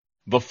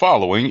The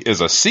following is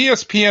a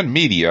CSPN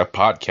Media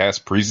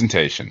podcast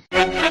presentation.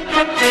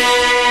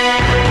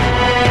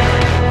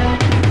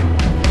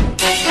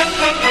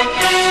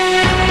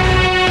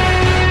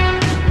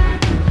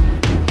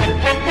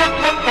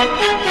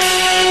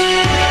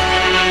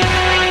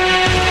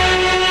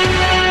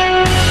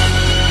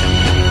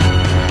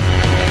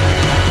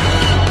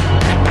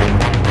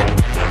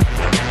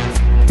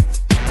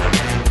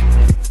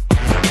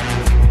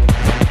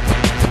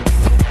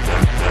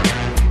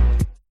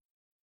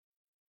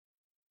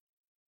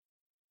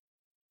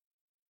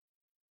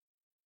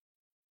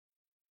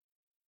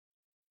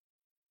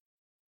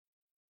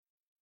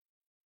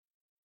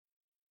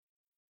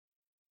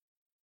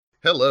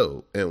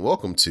 Hello, and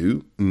welcome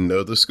to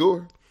Know the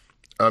Score.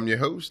 I'm your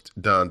host,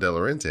 Don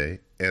Delarente,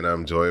 and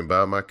I'm joined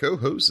by my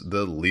co-host,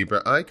 the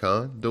Libra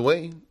icon,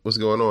 Dwayne. What's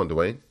going on,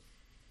 Dwayne?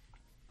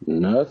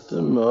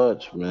 Nothing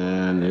much,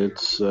 man.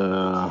 It's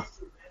one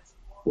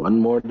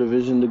more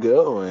division to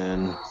go,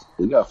 and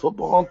we got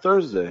football on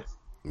Thursday.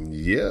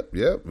 Yep.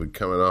 We're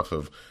coming off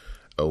of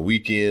a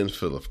weekend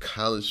full of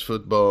college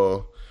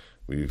football.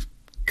 We've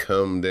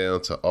come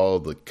down to all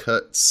the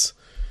cuts.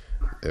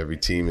 Every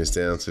team is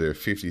down to their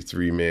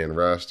 53-man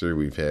roster.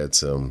 We've had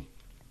some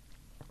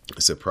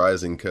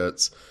surprising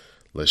cuts.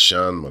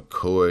 LaShawn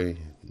McCoy,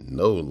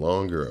 no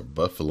longer a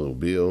Buffalo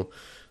Bill,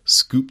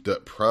 scooped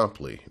up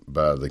promptly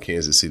by the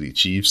Kansas City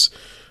Chiefs.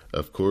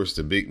 Of course,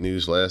 the big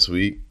news last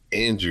week,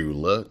 Andrew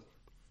Luck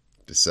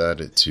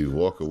decided to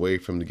walk away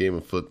from the game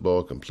of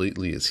football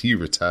completely as he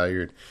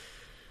retired,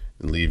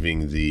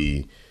 leaving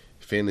the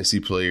fantasy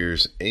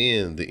players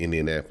and the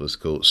Indianapolis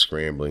Colts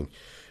scrambling.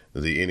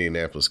 The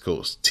Indianapolis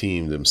Colts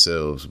team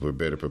themselves were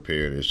better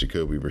prepared as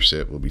Jacoby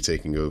Brissett will be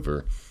taking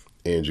over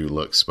Andrew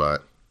Luck's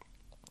spot.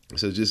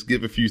 So just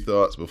give a few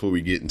thoughts before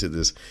we get into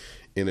this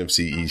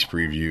NFC East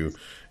preview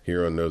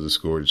here on Know the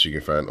Score that you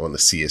can find on the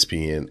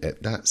CSPN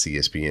at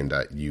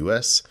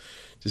 .cspn.us.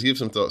 Just give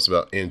some thoughts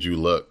about Andrew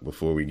Luck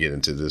before we get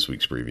into this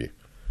week's preview.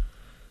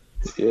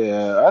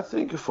 Yeah, I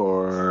think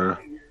for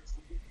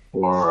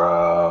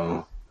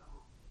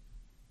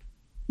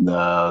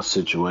the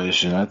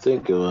situation, I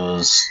think it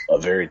was a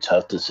very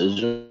tough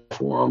decision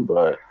for him,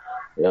 but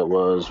it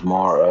was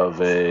more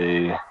of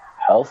a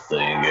health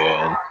thing.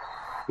 And,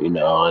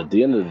 at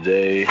the end of the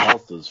day,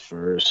 health is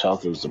first.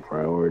 Health is the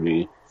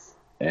priority.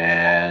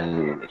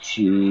 And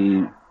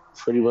he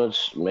pretty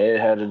much may have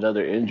had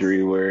another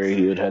injury where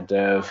he would have to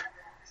have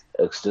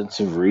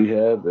extensive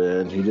rehab,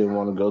 and he didn't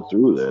want to go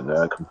through that. And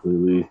I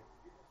completely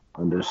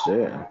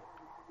understand.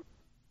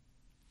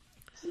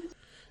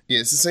 Yeah,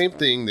 it's the same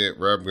thing that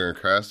Rob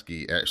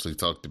Gronkowski actually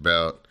talked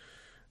about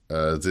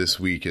this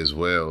week as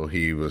well.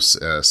 He was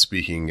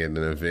speaking at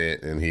an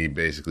event, and he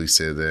basically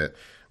said that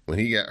when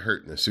he got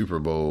hurt in the Super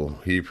Bowl,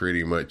 he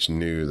pretty much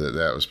knew that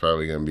that was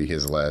probably going to be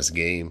his last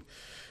game.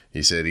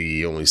 He said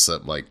he only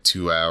slept like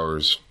 2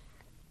 hours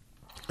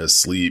of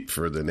sleep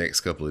for the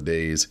next couple of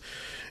days.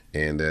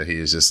 And he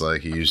was just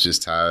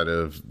tired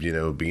of,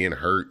 being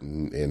hurt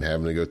and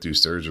having to go through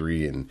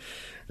surgery and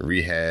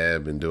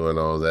rehab and doing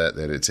all that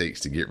it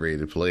takes to get ready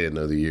to play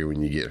another year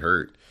when you get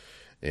hurt.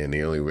 And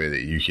the only way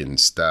that you can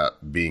stop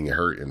being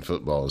hurt in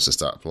football is to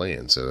stop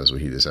playing. So that's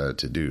what he decided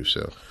to do.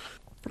 So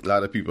a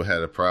lot of people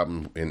had a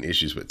problem and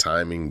issues with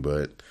timing,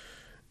 but,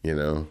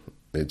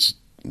 it's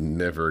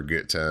never a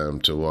good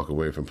time to walk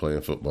away from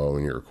playing football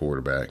when you're a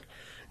quarterback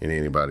in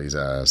anybody's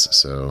eyes.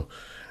 So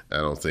I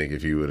don't think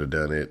if he would have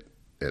done it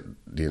at,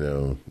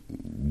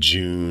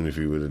 June, if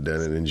he would have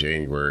done it in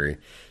January,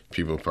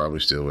 people probably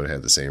still would have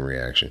had the same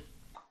reaction.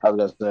 I was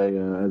going to say,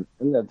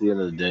 and at the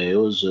end of the day, it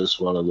was just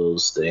one of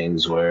those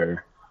things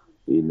where,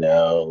 you,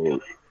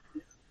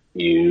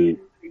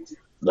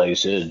 like you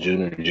said,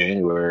 June or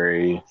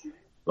January,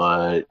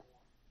 but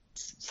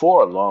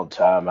for a long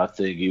time, I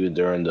think even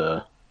during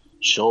the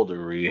shoulder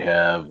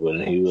rehab,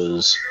 when he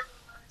was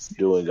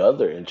doing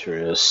other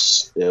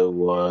interests, it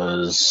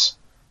was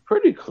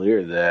pretty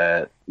clear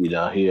that,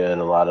 he had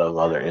a lot of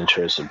other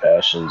interests and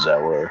passions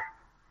that were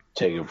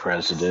taking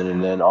precedent.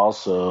 And then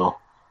also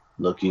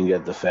looking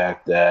at the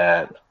fact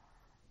that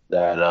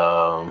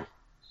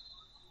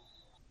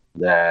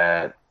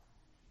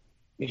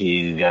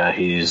he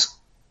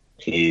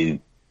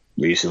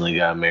recently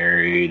got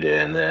married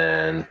and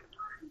then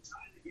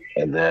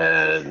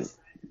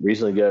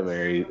recently got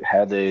married,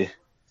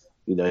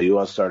 you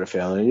want to start a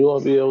family and you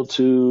want to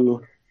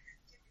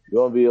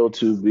be able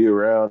to be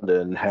around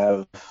and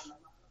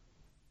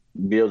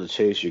be able to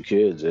chase your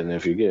kids. And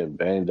if you're getting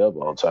banged up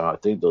all the time, I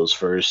think those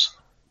first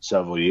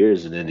several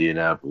years in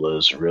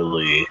Indianapolis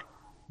really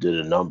did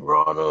a number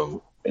on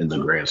them in the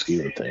grand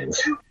scheme of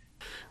things.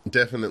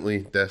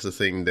 Definitely. That's the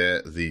thing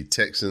that the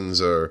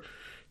Texans are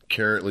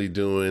currently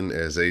doing,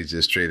 as they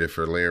just traded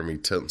for Laramie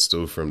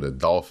Tunstall from the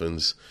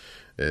Dolphins,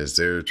 as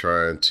they're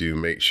trying to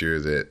make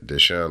sure that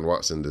Deshaun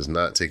Watson does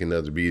not take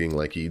another beating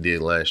like he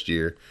did last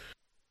year.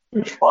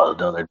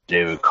 Another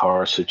David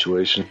Carr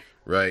situation.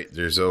 Right.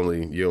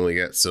 You only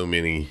got so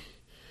many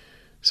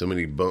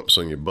bumps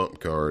on your bump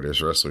card, as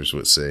wrestlers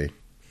would say.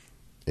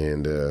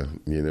 And,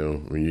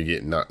 when you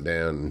get knocked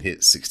down and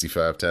hit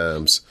 65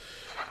 times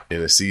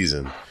in a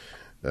season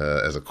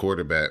as a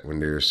quarterback, when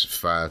there's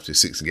 5 to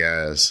 6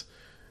 guys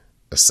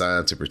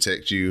assigned to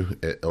protect you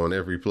on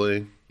every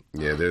play,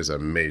 yeah, there's a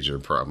major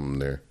problem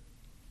there.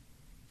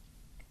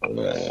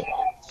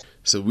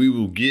 So we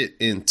will get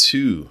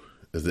into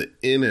the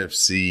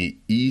NFC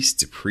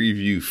East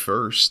preview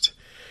first,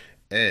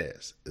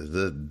 as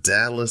the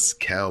Dallas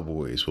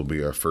Cowboys will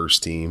be our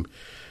first team.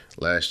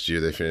 Last year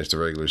they finished the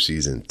regular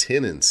season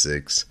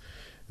 10-6.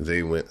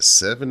 They went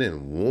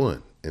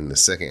 7-1 in the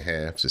second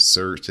half to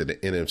surge to the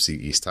NFC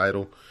East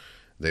title.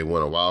 They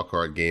won a wild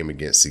card game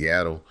against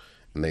Seattle,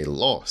 and they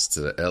lost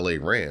to the LA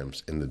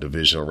Rams in the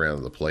divisional round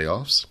of the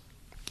playoffs.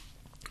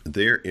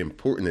 Their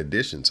important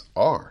additions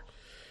are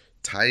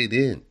tight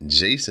end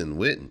Jason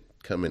Witten,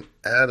 coming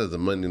out of the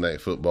Monday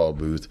Night Football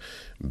booth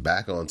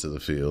back onto the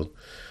field.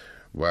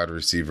 Wide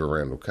receiver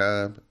Randall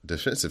Cobb,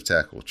 defensive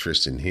tackle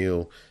Tristan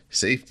Hill,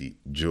 safety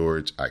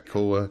George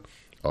Ikoa,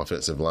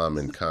 offensive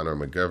lineman Connor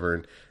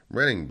McGovern,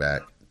 running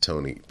back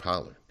Tony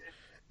Pollard.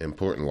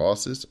 Important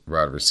losses: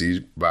 wide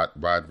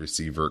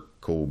receiver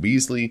Cole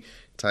Beasley,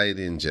 tight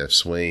end Jeff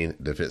Swain,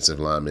 defensive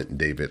lineman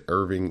David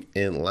Irving,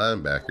 and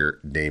linebacker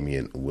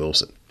Damian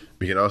Wilson.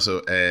 We can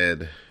also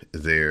add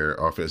their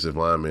offensive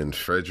lineman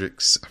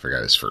Fredericks, I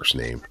forgot his first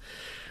name,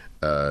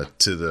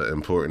 to the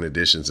important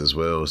additions as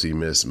well, as he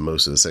missed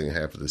most of the second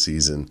half of the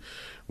season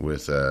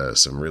with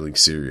some really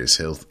serious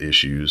health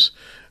issues.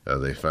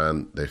 They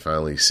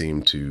finally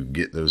seem to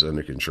get those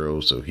under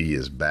control, so he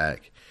is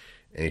back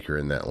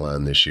anchoring that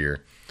line this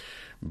year.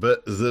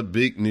 But the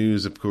big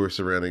news, of course,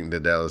 surrounding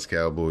the Dallas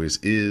Cowboys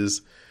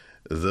is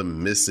the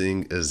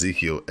missing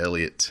Ezekiel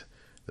Elliott.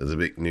 The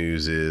big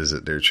news is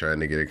that they're trying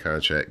to get a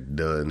contract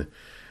done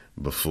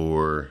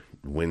before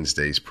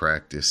Wednesday's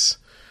practice.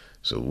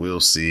 So we'll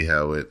see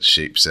how it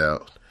shapes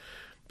out.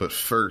 But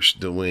first,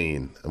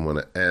 Dwayne, I'm going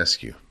to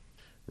ask you,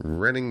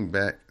 running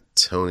back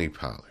Tony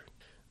Pollard.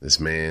 This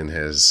man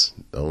has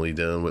only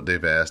done what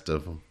they've asked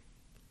of him.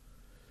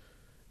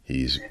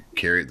 He's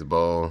carried the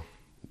ball,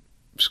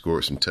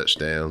 scored some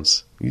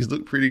touchdowns. He's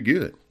looked pretty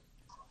good.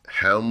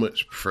 How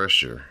much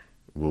pressure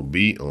will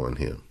be on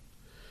him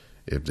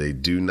if they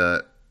do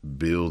not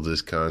build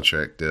this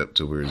contract up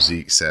to where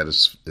Zeke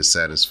is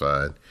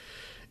satisfied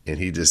and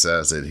he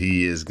decides that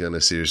he is going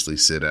to seriously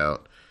sit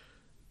out?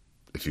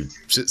 If he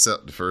sits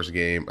out the first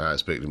game, I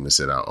expect him to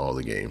sit out all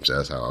the games.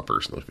 That's how I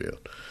personally feel.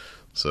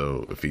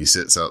 So if he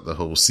sits out the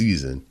whole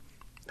season,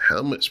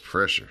 how much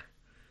pressure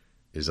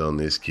is on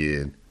this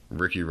kid,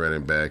 rookie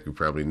running back, who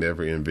probably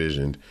never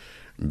envisioned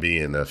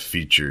being a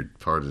featured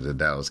part of the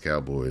Dallas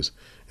Cowboys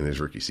in his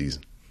rookie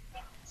season?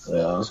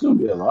 Yeah, it's going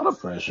to be a lot of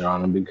pressure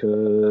on him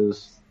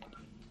because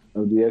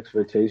of the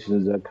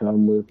expectations that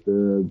come with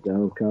the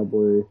Dallas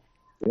Cowboy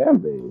fan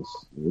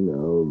base.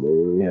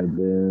 They have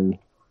been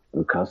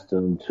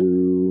accustomed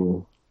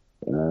to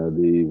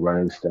the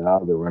running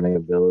style, the running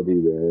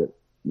ability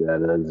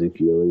that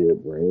Ezekiel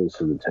Elliott brings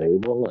to the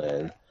table.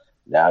 And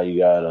now you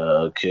got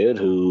a kid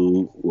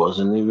who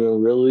wasn't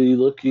even really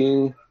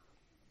looking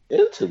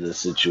into this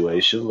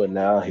situation, but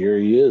now here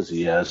he is.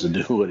 He has to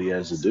do what he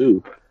has to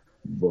do.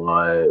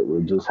 But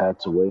we'll just have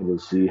to wait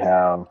and see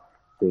how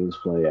things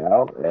play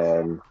out.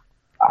 And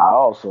I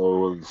also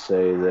would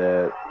say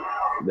that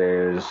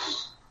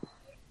there's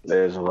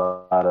a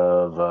lot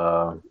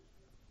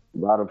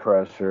of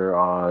pressure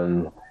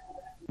on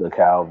the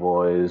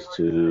Cowboys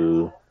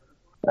to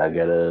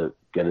get a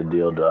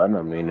deal done.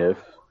 I mean, if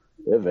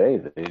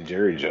anything,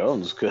 Jerry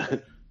Jones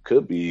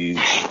could be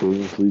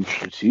previously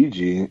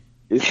strategic.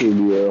 It should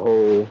be a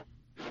whole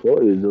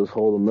story to just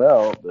hold him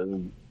out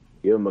and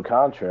give him a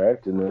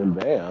contract, and then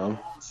bam,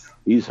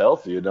 he's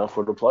healthy enough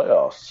for the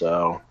playoffs.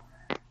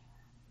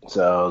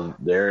 So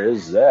there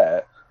is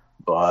that.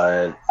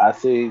 But I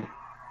think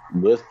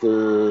with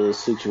the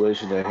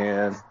situation at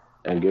hand,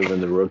 and given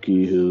the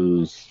rookie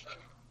who's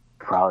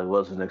probably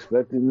wasn't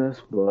expecting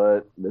this,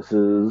 but this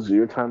is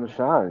your time to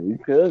shine. You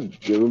could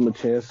give him a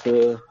chance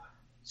to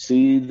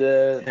see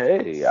that,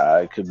 hey,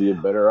 I could be a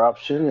better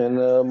option and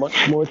a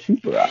much more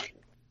cheaper option.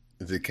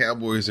 The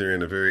Cowboys are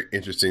in a very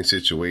interesting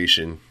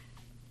situation.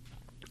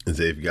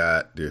 They've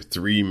got their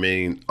three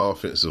main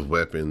offensive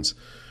weapons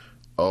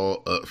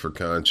all up for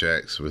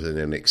contracts within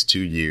the next 2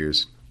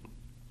 years.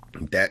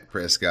 Dak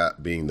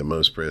Prescott being the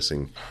most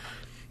pressing.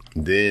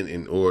 Then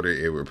in order,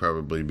 it would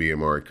probably be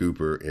Amari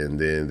Cooper, and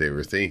then they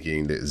were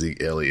thinking that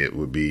Zeke Elliott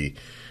would be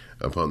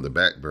upon the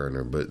back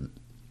burner. But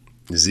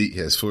Zeke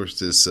has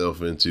forced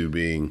himself into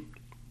being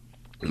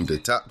the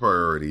top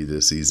priority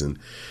this season,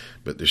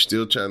 but they're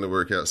still trying to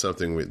work out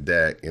something with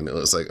Dak, and it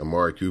looks like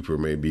Amari Cooper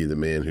may be the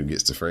man who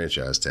gets the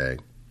franchise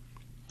tag.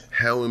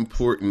 How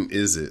important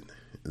is it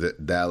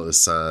that Dallas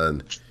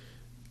signed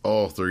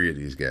all three of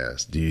these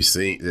guys? Do you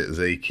think that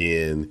they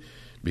can,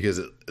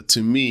 because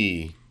to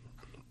me,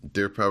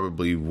 they're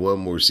probably one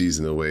more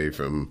season away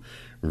from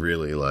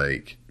really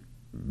like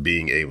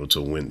being able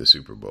to win the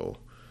Super Bowl.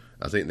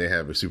 I think they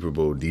have a Super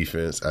Bowl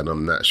defense, and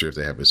I'm not sure if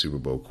they have a Super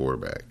Bowl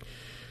quarterback.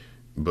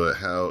 but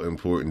how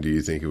important do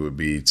you think it would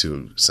be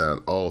to sign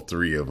all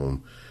three of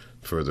them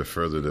for the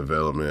further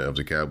development of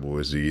the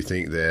Cowboys? Do you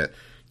think that,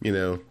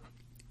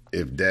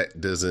 if Dak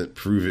doesn't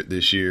prove it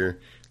this year,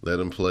 let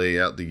him play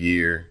out the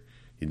year?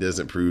 He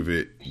doesn't prove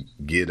it,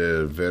 get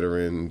a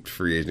veteran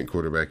free agent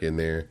quarterback in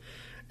there,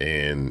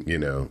 and,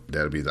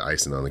 that'll be the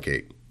icing on the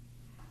cake.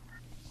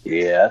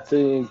 Yeah, I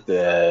think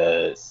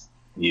that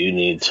you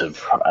need to.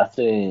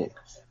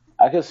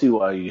 I can see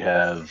why you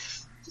have.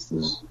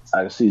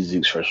 I can see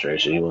Zeke's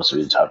frustration. He wants to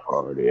be the top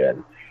priority,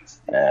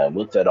 and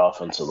with that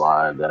offensive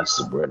line, that's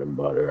the bread and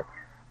butter.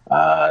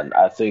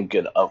 I think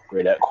an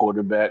upgrade at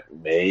quarterback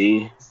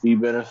may be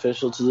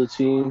beneficial to the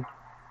team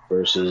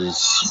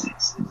versus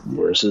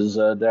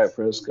Dak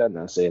Prescott.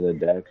 Not saying that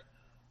Dak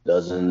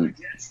doesn't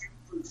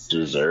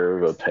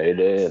deserve a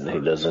payday and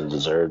he doesn't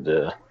deserve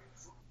the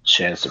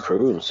chance to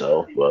prove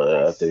himself,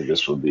 but I think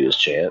this would be his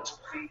chance.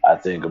 I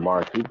think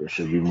Amari Cooper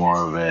should be more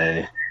of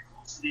a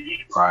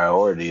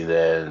priority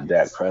than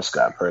Dak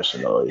Prescott,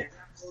 personally.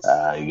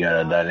 You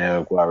got a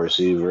dynamic wide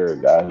receiver, a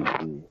guy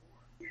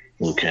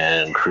who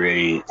can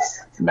create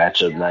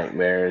matchup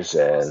nightmares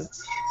and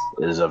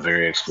is a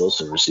very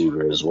explosive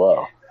receiver as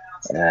well.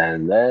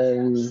 And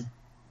then,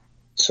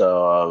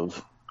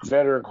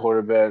 veteran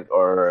quarterback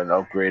or an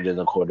upgrade in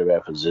the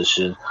quarterback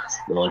position.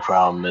 The only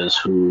problem is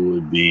who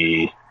would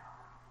be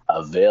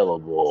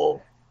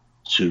available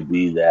to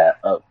be that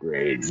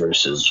upgrade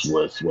versus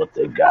with what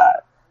they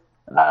got.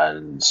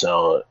 And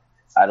so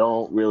I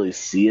don't really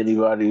see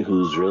anybody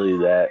who's really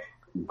that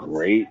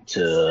great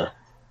to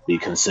be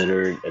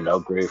considered an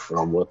upgrade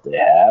from what they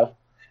have.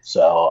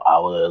 So I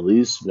would at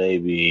least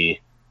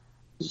maybe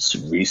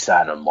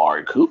re-sign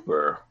Amari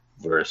Cooper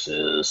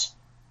versus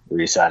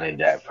re-signing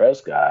Dak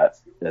Prescott,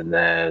 and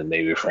then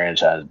maybe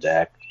franchise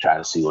Dak, try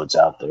to see what's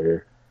out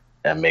there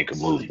and make a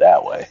move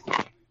that way.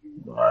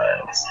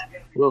 But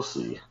we'll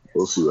see.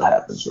 We'll see what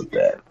happens with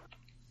that.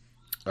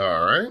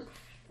 All right.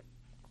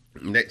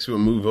 Next, we'll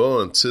move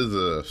on to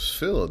the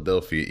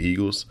Philadelphia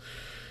Eagles.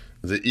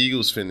 The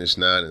Eagles finished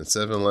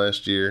 9-7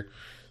 last year.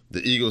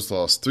 The Eagles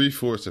lost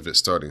 3/4 of its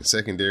starting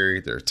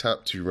secondary, their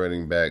top two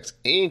running backs,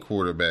 and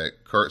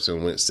quarterback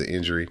Carson Wentz to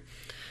injury.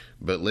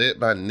 But led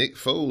by Nick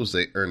Foles,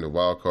 they earned a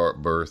wild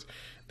card berth.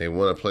 They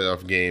won a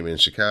playoff game in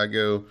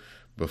Chicago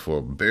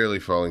before barely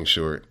falling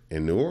short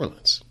in New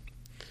Orleans.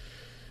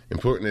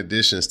 Important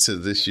additions to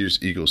this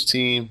year's Eagles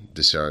team: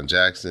 Deshaun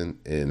Jackson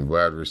and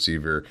wide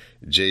receiver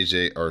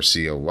J.J.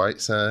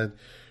 Arcega-Whiteside,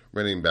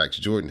 running backs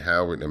Jordan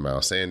Howard and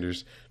Miles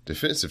Sanders,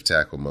 defensive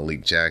tackle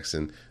Malik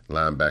Jackson,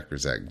 linebacker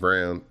Zach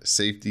Brown,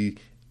 safety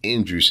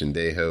Andrew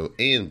Shindejo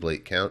and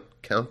Blake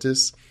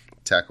Countess,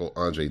 tackle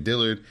Andre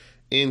Dillard,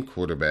 and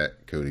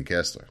quarterback Cody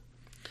Kessler.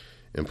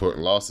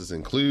 Important losses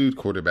include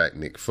quarterback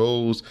Nick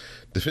Foles,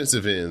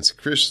 defensive ends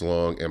Chris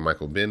Long and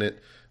Michael Bennett,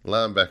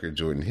 linebacker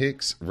Jordan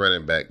Hicks,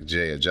 running back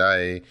Jay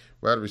Ajayi,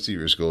 wide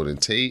receivers Golden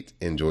Tate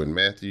and Jordan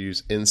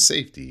Matthews, and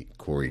safety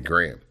Corey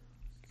Graham.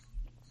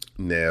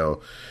 Now,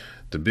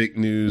 the big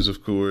news,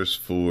 of course,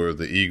 for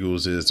the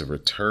Eagles is the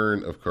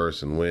return of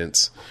Carson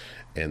Wentz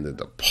and the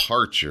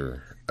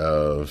departure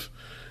of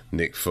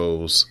Nick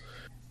Foles.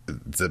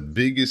 The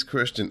biggest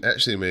question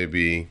actually may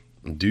be,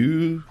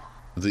 do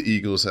the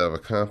Eagles have a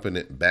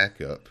competent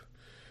backup?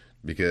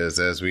 Because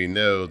as we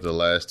know, the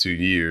last 2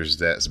 years,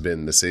 that's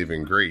been the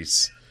saving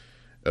grace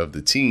of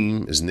the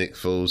team, is Nick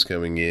Foles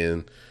coming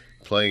in,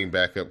 playing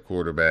backup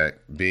quarterback,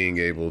 being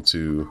able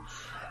to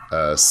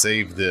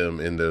save them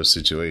in those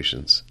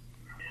situations.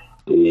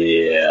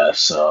 Yeah,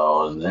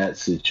 so in that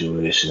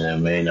situation, it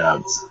may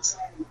not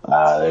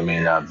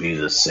be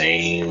the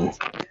same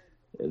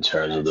in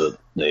terms of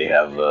they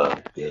have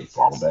a good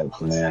fallback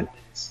plan,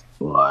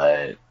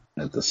 but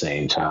at the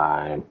same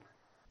time,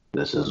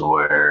 this is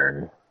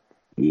where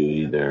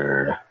you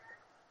either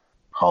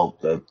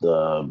hope that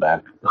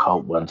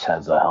hope Wentz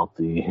has a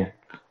healthy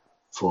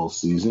full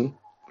season,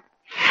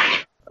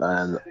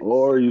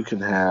 or you can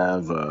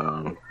have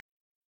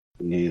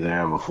you either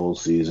have a full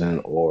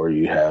season or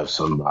you have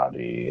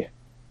somebody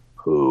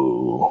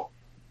who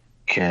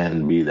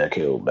can be that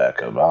capable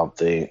backup. I don't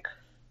think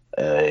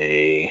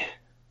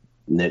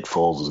Nick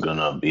Foles is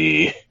gonna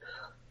be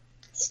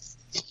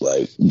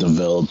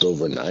developed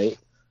overnight.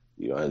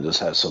 Just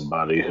have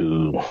somebody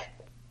who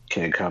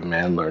can come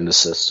in, learn the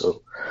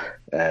system,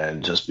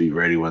 and just be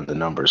ready when the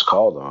number's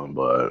called on.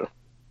 But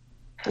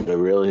it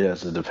really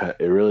has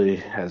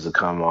to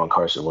come on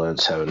Carson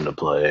Wentz having to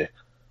play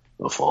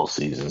a full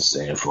season,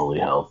 staying fully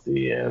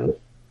healthy, and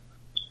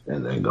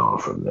then going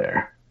from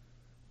there.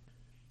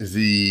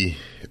 The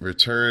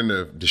return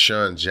of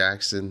Deshaun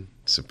Jackson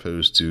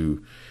supposed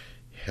to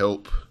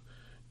help,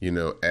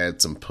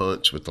 add some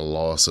punch with the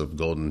loss of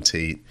Golden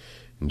Tate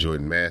and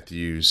Jordan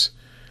Matthews.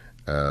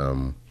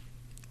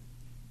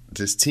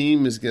 This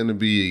team is going to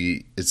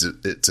be, it's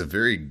a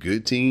very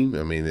good team.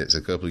 I mean, it's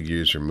a couple of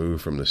years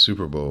removed from the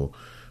Super Bowl,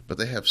 but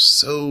they have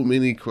so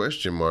many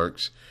question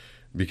marks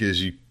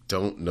because you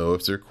don't know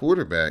if their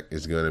quarterback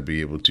is going to be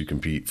able to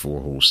compete for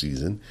a whole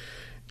season.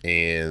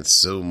 And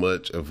so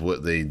much of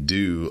what they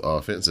do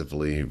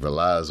offensively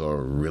relies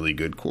on really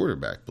good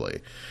quarterback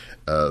play.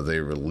 They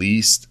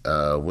released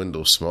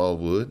Wendell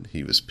Smallwood.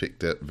 He was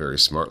picked up very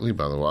smartly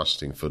by the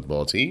Washington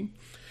football team.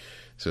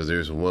 So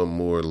there's one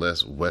more or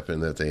less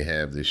weapon that they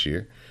have this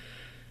year.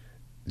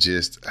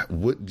 Just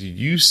what do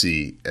you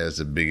see as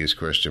the biggest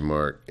question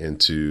mark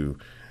into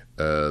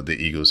the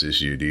Eagles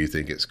this year? Do you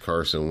think it's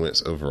Carson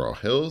Wentz's overall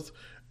health,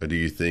 or do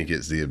you think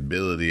it's the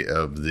ability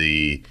of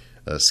the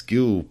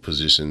skill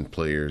position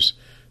players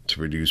to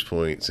produce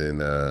points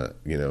and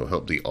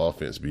help the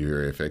offense be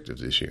very effective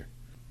this year?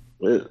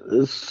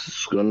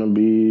 It's going to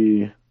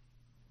be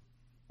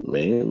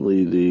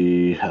mainly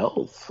the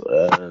health,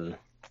 and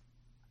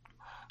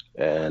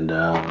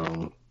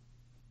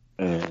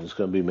it's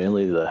going to be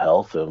mainly the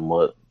health and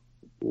what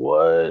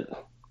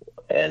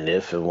and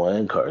if and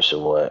when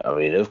Carson Wentz. I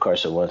mean, if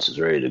Carson Wentz is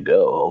ready to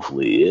go,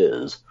 hopefully he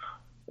is,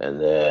 and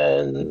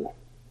then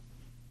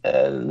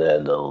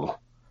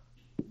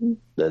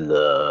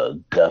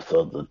the depth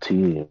of the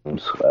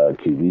team's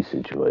QB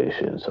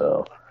situation.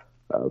 So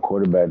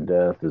quarterback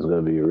depth is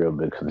going to be a real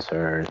big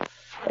concern,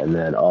 and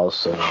then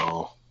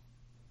also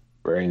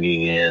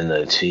bringing in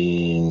a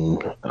team.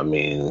 I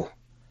mean,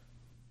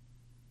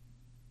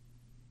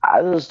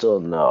 I just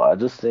don't know. I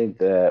just think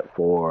that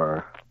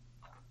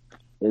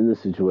in the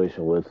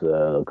situation with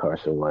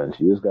Carson Wentz,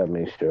 you just got to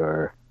make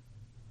sure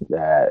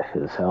that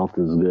his health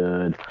is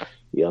good.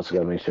 You also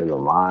got to make sure the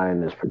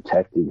line is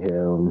protecting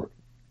him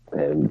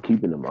and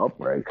keeping him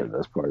upright, because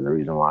that's part of the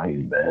reason why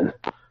he's been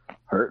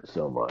hurt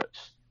so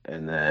much.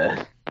 And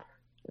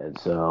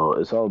so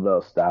it's all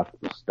about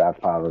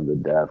stockpiling the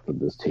depth of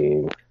this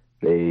team.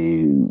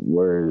 They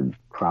were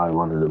probably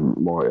one of the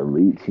more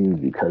elite teams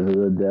because of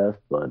the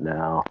depth, but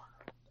now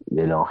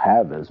they don't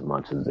have as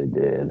much as they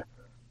did,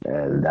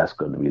 and that's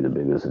going to be the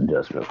biggest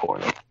adjustment for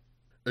them.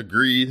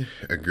 Agreed.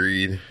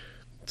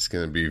 It's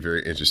going to be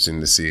very interesting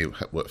to see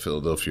what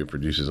Philadelphia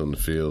produces on the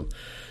field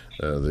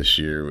this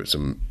year with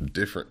some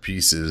different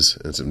pieces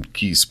and some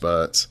key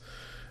spots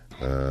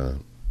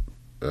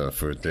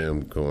for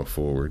them going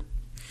forward.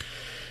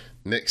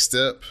 Next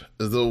up,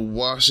 the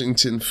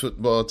Washington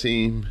football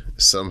team.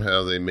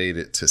 Somehow they made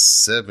it to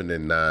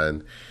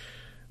 7-9.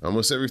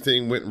 Almost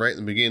everything went right in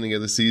the beginning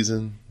of the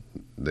season.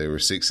 They were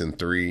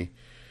 6-3.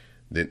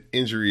 Then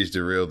injuries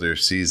derailed their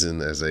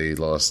season as they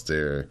lost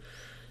their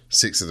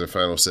 6 of their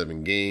final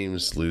 7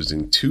 games,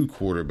 losing 2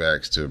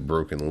 quarterbacks to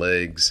broken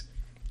legs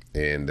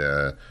and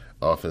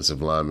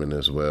offensive linemen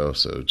as well.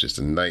 So just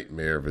a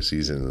nightmare of a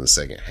season in the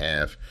second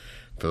half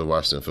for the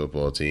Washington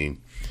football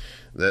team.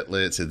 That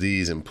led to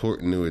these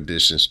important new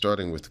additions,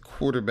 starting with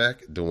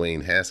quarterback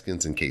Dwayne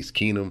Haskins and Case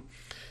Keenum,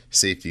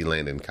 safety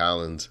Landon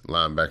Collins,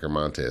 linebacker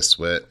Montez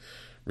Sweat,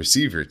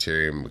 receiver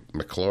Terry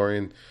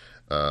McLaurin,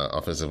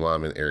 offensive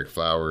lineman Eric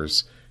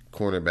Flowers,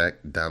 cornerback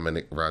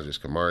Dominic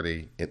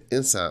Rogers-Camardi, and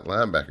inside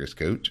linebackers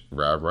coach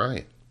Rob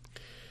Ryan.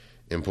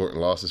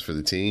 Important losses for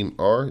the team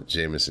are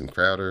Jamison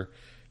Crowder,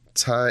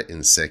 Ty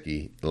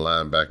Nsekhe,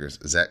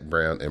 linebackers Zach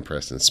Brown and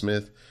Preston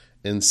Smith,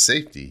 and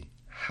safety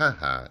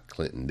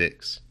Clinton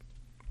Dix.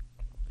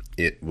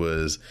 It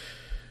was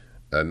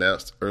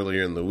announced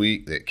earlier in the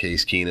week that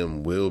Case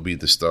Keenum will be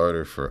the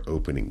starter for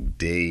opening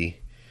day.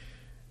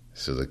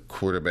 So the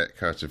quarterback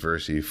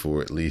controversy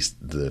for at least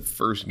the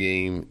first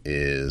game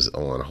is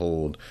on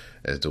hold,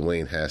 as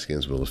Dwayne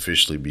Haskins will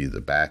officially be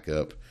the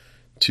backup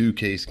to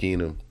Case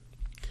Keenum.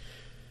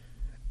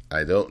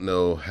 I don't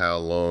know how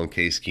long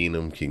Case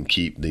Keenum can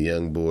keep the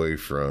young boy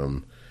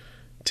from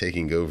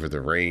taking over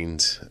the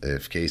reins.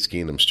 If Case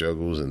Keenum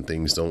struggles and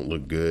things don't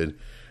look good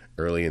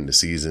early in the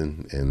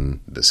season,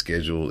 and the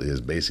schedule is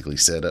basically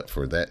set up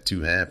for that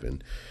to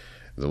happen,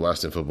 the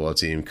Washington football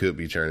team could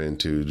be turning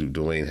to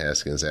Dwayne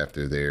Haskins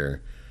after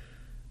their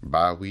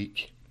bye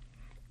week.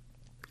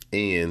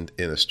 And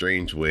in a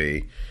strange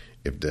way,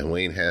 if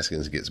Dwayne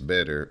Haskins gets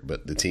better,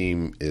 but the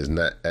team is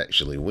not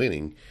actually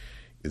winning,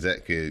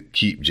 that could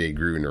keep Jay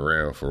Gruden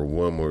around for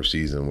one more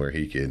season where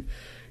he could,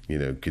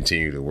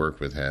 continue to work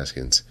with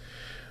Haskins.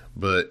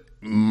 But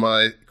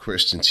my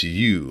question to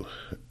you,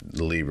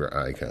 the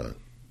Libra icon,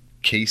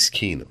 Case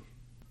Keenum.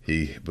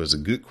 He was a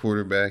good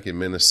quarterback in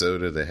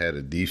Minnesota that had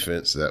a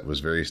defense that was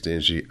very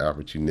stingy,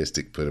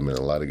 opportunistic, put him in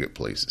a lot of good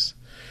places.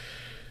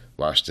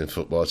 Washington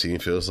football team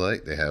feels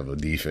like they have a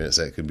defense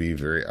that could be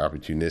very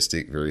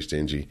opportunistic, very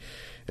stingy,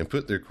 and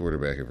put their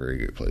quarterback in very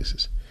good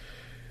places.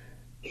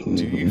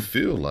 Do you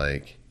feel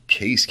like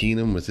Case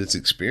Keenum, with its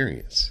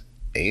experience,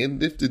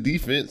 and if the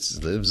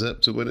defense lives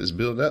up to what it's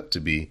built up to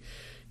be,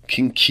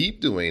 can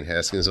keep Dwayne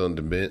Haskins on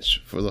the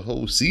bench for the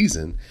whole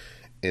season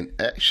and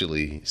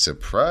actually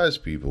surprise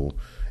people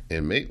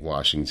and make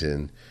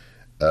Washington,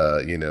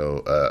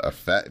 a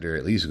factor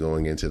at least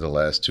going into the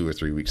last 2 or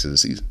 3 weeks of the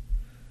season?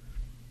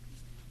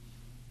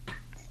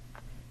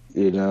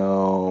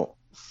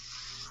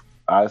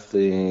 I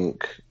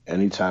think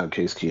anytime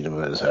Case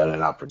Keenum has had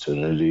an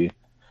opportunity,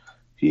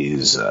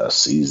 he's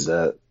seized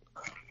that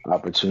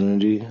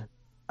opportunity.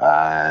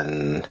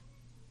 And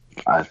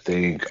I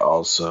think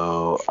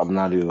also I'm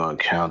not even going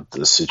to count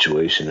the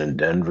situation in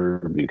Denver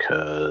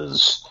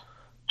because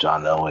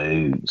John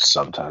Elway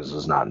sometimes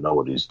does not know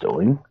what he's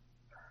doing.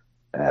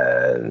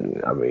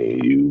 And I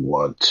mean,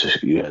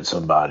 you had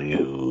somebody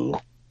who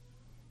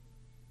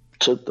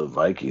took the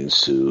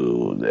Vikings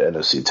to the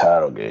NFC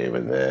title game,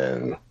 and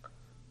then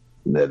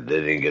that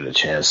they didn't get a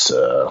chance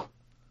to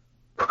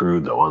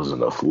prove that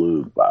wasn't a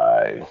fluke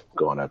by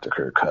going after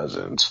Kirk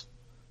Cousins.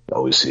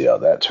 But we see how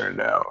that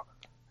turned out,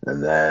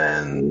 and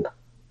then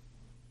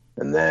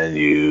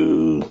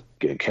you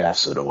get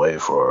casted away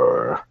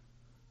for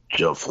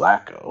Joe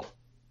Flacco,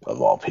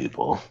 of all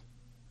people.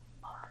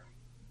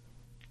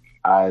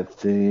 I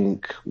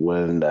think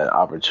when that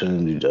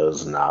opportunity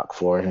does knock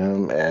for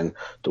him, and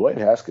Dwayne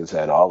Haskins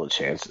had all the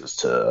chances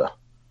to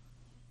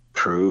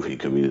prove he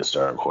could be the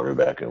starting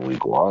quarterback in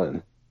week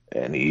one,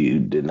 and he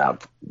did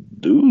not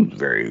do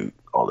very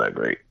all that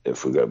great,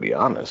 if we're gonna be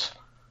honest.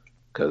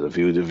 Because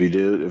if he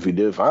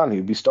did fine,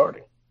 he'd be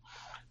starting.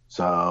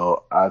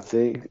 So I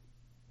think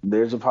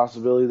there's a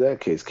possibility that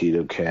Case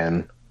Keenum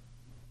can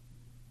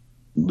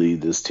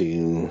lead this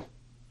team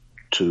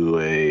to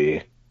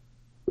a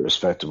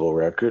respectable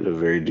record, a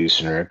very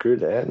decent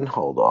record, and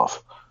hold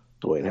off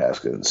Dwayne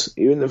Haskins.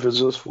 Even if it's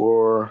just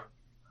for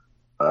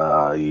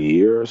a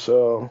year or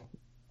so,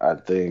 I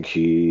think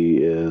he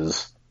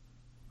is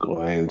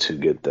going to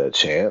get that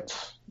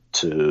chance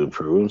to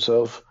prove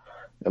himself.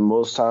 And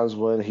most times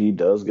when he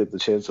does get the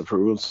chance to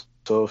prove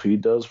himself, he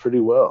does pretty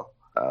well.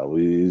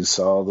 We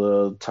saw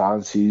the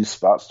times he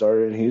spot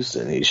started in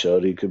Houston. He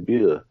showed he could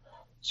be a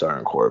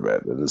starting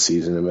quarterback in the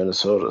season in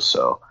Minnesota.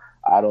 So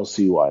I don't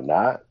see why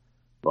not.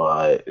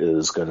 But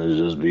it's going to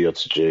just be up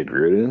to Jay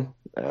Gruden,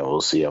 and we'll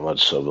see how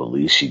much of a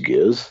leash he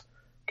gives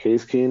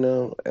Case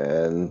Keenum.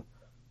 And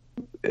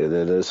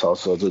then it's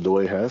also up to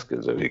Dwayne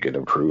Haskins if he can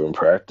improve in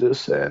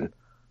practice, and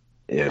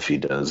if he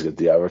does get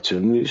the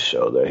opportunity,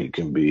 show that he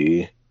can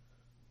be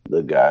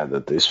the guy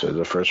that they spend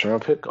the first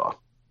round pick on.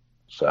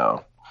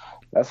 So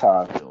that's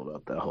how I feel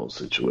about that whole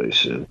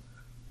situation.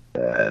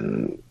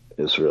 And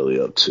it's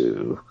really up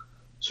to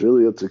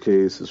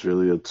Case. It's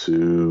really up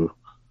to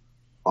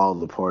all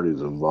the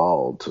parties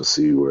involved to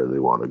see where they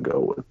want to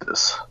go with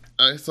this.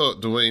 I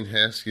thought Dwayne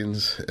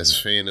Haskins, as a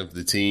fan of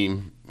the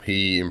team,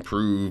 he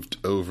improved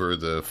over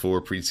the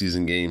 4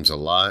 preseason games a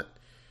lot.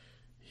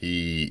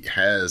 He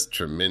has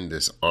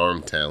tremendous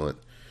arm talent,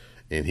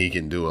 and he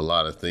can do a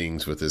lot of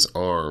things with his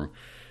arm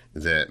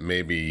that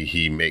maybe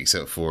he makes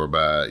up for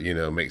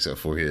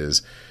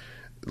his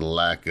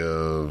lack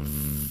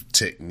of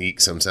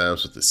technique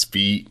sometimes with the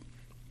speed.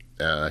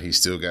 He's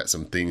still got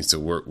some things to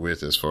work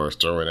with as far as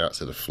throwing out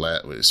to the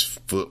flat with his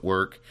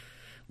footwork.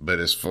 But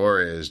as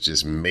far as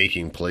just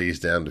making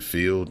plays down the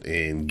field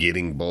and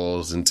getting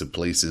balls into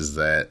places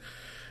that,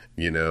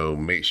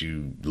 makes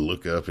you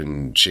look up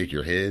and shake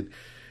your head,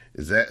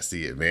 that's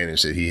the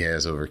advantage that he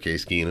has over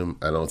Case Keenum.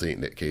 I don't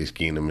think that Case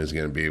Keenum is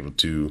going to be able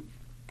to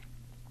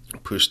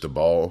push the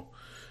ball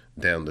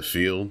down the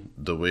field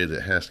the way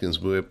that Haskins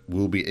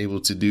will be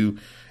able to do.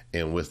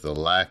 And with the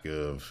lack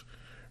of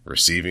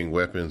receiving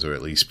weapons, or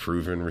at least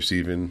proven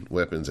receiving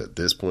weapons at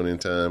this point in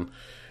time,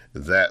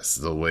 that's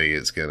the way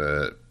it's going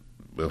to,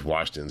 if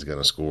Washington's going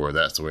to score,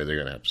 that's the way they're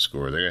going to have to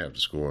score. They're going to have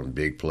to score on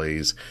big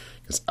plays,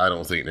 because I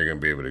don't think they're going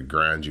to be able to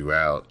grind you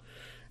out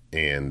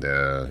and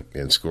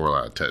score a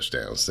lot of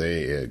touchdowns.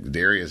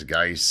 Darius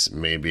Geis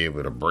may be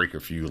able to break a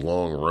few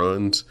long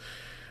runs,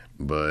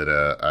 but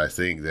I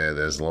think that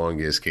as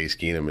long as Case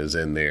Keenum is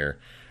in there,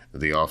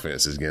 the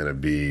offense is going to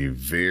be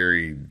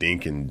very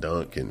dink and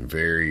dunk and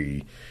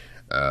very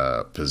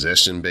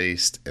possession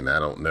based, and I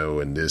don't know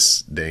in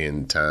this day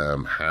and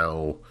time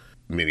how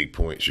many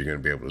points you're going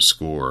to be able to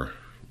score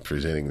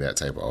presenting that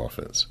type of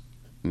offense.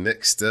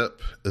 Next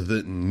up,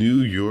 the New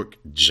York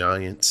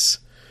Giants.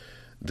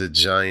 The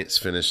Giants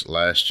finished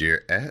last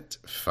year at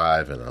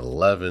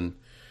 5-11.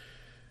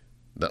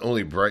 The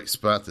only bright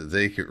spot that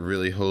they could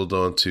really hold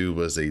on to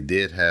was they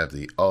did have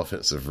the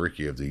Offensive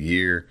Rookie of the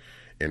Year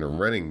and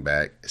running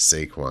back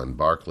Saquon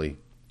Barkley.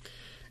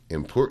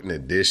 Important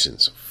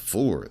additions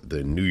for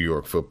the New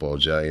York Football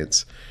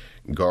Giants: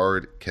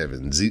 guard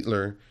Kevin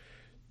Zeitler,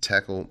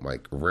 tackle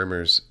Mike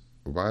Remmers,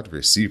 wide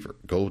receiver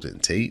Golden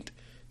Tate,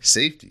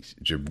 safeties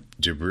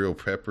Jabril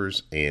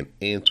Peppers and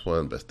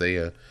Antoine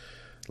Bethea,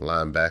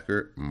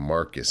 linebacker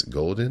Marcus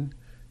Golden,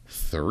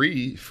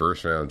 3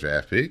 first-round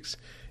draft picks,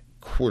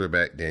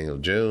 quarterback Daniel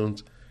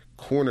Jones,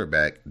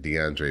 cornerback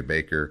DeAndre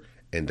Baker,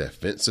 and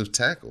defensive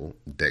tackle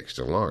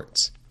Dexter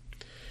Lawrence.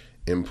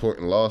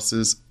 Important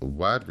losses: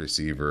 wide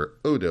receiver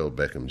Odell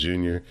Beckham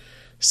Jr.,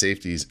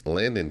 safeties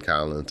Landon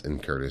Collins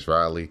and Curtis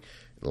Riley,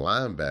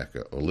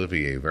 linebacker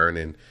Olivier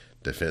Vernon,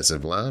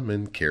 defensive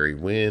lineman Kerry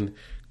Wynn,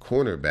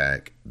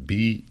 cornerback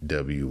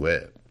B.W.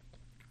 Webb.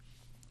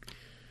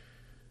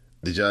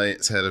 The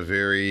Giants had a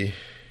very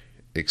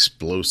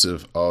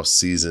explosive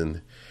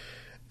offseason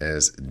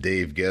as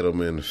Dave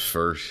Gettleman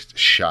first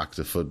shocked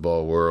the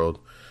football world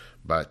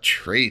by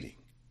trading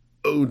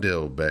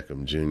Odell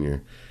Beckham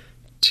Jr.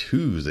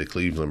 to the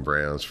Cleveland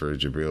Browns for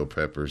Jabril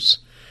Peppers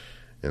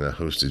and a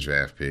host of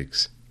draft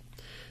picks.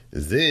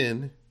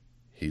 Then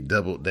he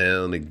doubled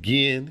down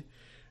again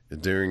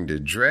during the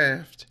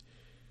draft,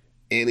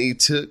 and he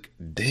took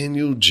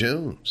Daniel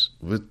Jones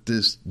with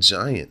this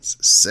Giants'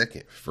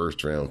 second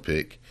first-round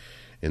pick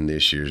in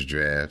this year's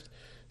draft,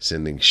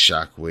 sending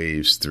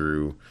shockwaves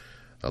through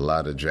a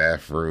lot of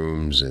draft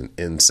rooms and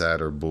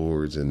insider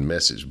boards and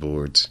message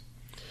boards.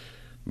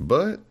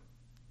 But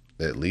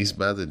at least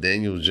by the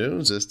Daniel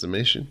Jones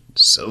estimation,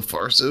 so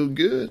far so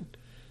good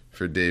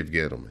for Dave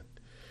Gettleman.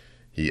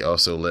 He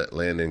also let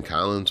Landon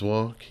Collins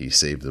walk. He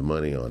saved the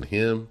money on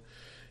him.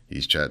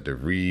 He's tried to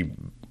retool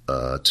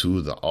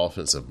the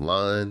offensive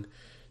line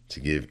to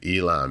give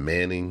Eli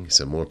Manning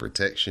some more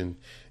protection,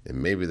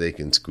 and maybe they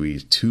can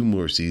squeeze 2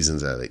 more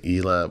seasons out of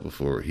Eli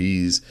before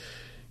he's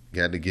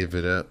got to give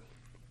it up.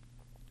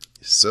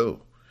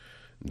 So,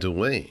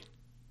 Dwayne,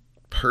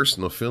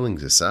 personal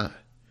feelings aside,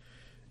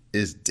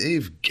 is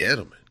Dave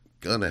Gettleman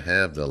gonna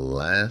have the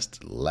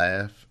last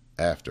laugh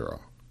after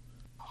all?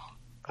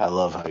 I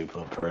love how you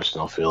put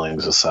personal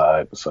feelings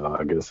aside, so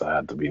I guess I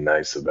have to be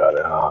nice about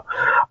it,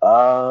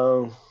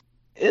 huh?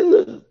 In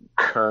the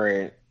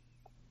current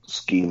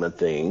scheme of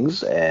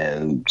things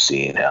and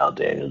seeing how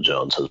Daniel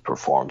Jones has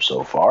performed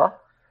so far,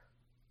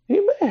 he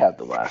may have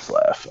the last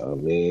laugh. I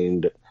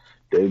mean,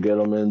 Dave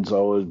Gettleman's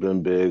always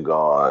been big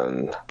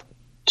on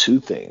 2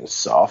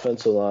 things, the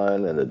offensive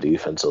line and the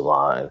defensive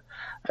line.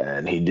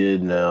 And he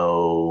did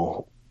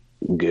know,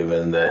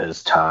 given that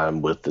his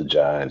time with the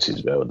Giants,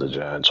 he's been with the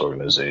Giants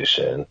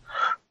organization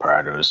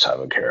prior to his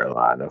time in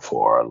Carolina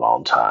for a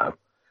long time.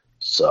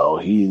 So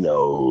he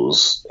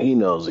knows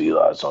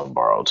Eli's on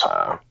borrowed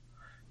time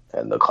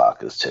and the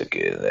clock is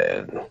ticking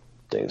and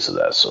things of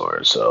that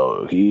sort.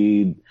 So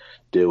he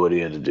did what he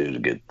had to do to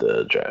get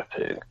the draft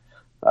pick.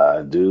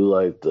 I do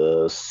like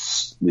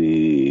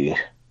the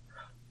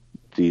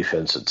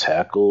defensive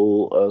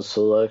tackle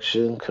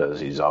selection because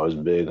he's always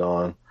big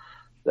on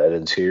that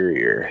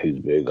interior. He's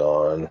big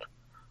on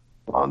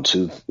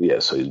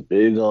so he's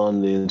big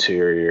on the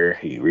interior.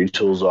 He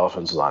retools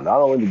offensive line,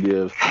 not only to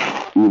give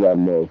Eli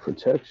more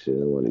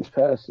protection when he's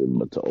passing,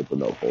 but to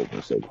open up holes for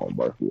Saquon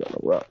Barkley on the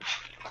run.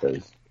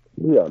 Because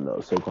we all know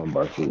Saquon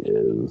Barkley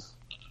is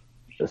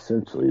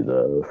essentially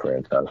the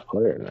franchise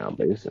player now,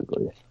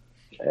 basically.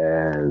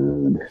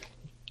 And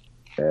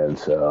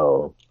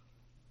so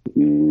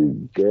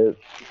you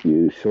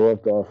shore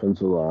up the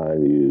offensive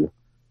line, you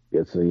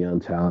get some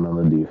young talent on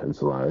the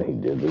defensive line. He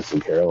did this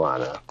in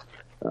Carolina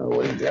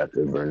when he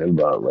drafted Vernon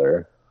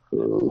Butler,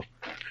 who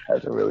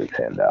hasn't really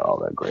panned out all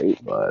that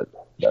great, but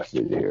that's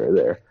neither here or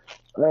there.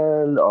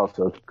 And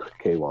also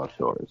K'Wan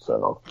Short.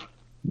 So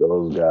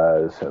those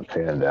guys have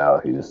panned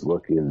out. He's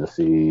looking to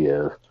see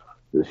if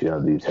this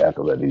young D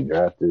tackle that he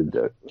drafted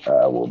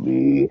will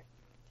be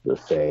the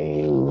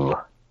same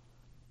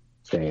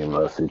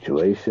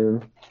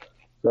situation.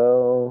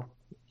 So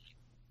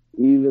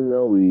even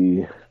though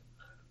we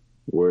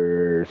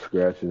were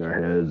scratching our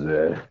heads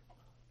and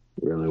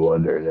really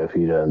wondering if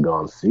he done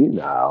gone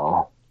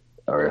senile,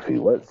 or if he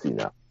went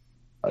senile,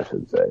 I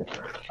should say,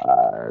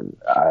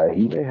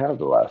 he may have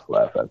the last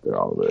laugh after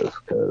all this,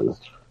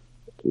 because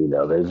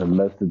there's a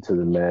method to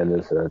the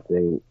madness, and I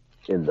think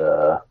in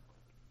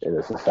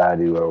a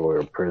society where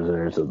we're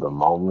prisoners of the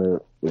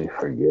moment, we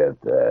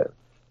forget that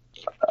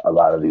a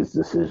lot of these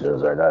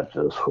decisions are not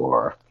just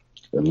for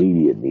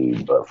immediate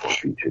need, but for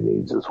future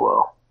needs as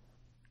well.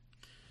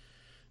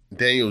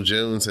 Daniel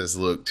Jones has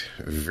looked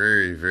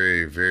very,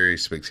 very, very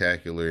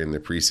spectacular in the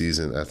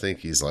preseason. I think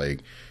he's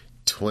like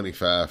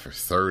 25 for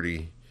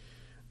 30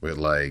 with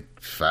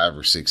like 5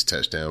 or 6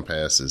 touchdown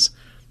passes.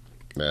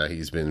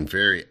 He's been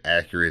very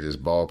accurate. His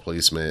ball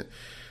placement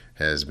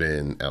has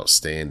been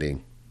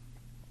outstanding.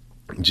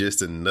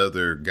 Just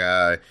another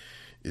guy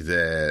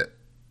that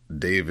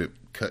David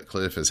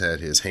Cutcliffe has had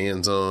his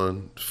hands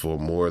on for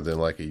more than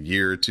like a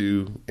year or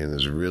 2 and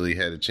has really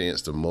had a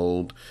chance to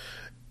mold.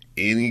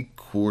 Any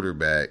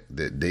quarterback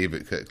that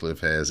David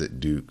Cutcliffe has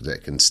at Duke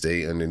that can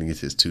stay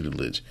underneath his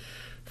tutelage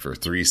for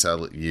 3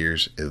 solid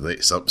years,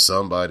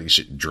 somebody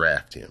should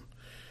draft him,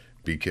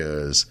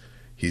 because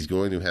he's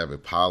going to have a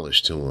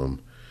polish to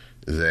him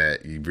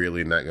that you're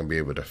really not going to be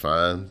able to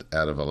find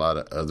out of a lot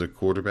of other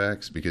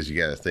quarterbacks, because you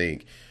got to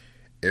think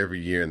every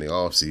year in the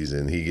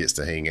offseason he gets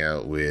to hang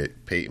out with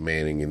Peyton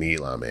Manning and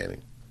Eli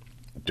Manning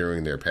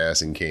during their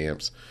passing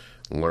camps,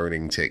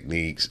 learning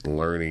techniques,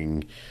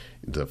 learning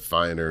the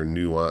finer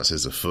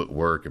nuances of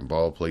footwork and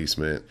ball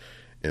placement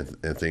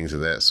and things of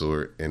that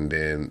sort. And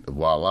then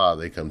voila,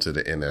 they come to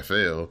the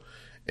NFL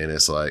and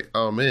it's like,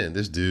 oh man,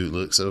 this dude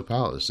looks so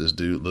polished. This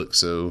dude looks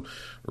so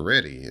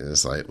ready. And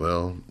it's like,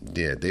 well,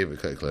 yeah, David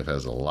Cutcliffe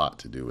has a lot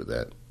to do with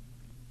that.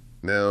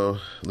 Now,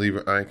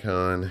 Libra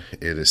Icon,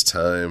 it is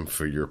time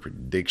for your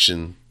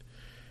prediction.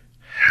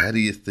 How do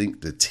you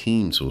think the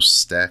teams will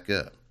stack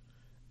up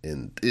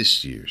in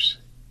this year's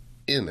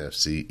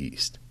NFC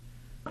East?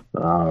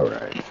 All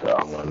right, so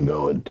I'm going to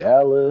go with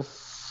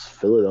Dallas,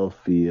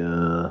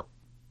 Philadelphia,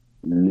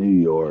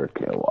 New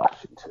York, and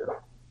Washington.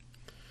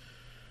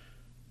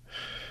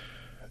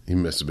 You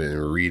must have been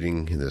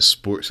reading the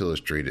Sports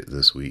Illustrated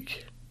this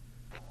week.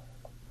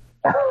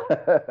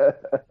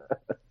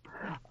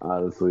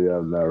 Honestly,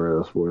 I've not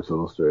read a Sports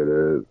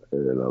Illustrated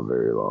in a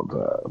very long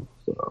time.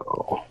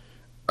 So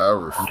I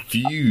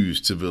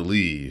refuse to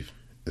believe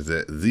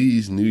that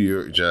these New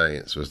York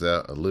Giants,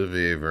 without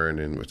Olivier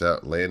Vernon,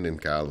 without Landon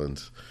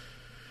Collins,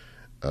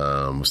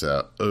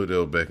 without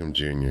Odell Beckham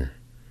Jr.,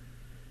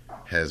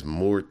 has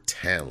more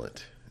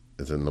talent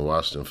than the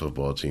Washington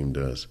football team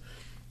does.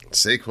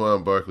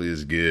 Saquon Barkley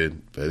is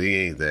good, but he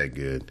ain't that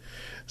good.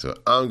 So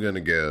I'm going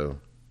to go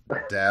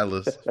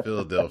Dallas,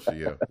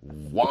 Philadelphia,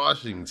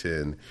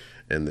 Washington,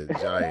 and the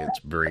Giants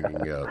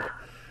bringing up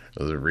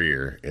the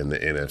rear in the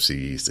NFC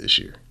East this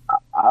year.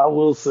 I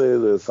will say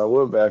this. I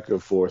went back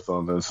and forth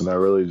on this, and I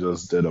really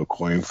just did a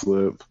coin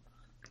flip.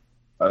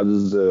 I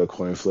just did a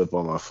coin flip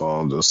on my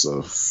phone just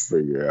to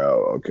figure out,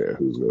 okay,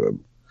 who's good.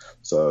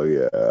 So,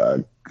 yeah,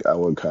 I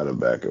went kind of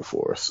back and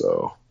forth.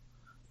 So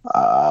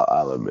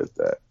I'll admit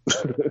that.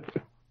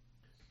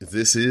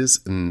 This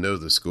is Know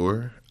the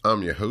Score.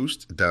 I'm your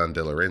host, Don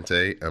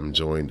DeLaurente. I'm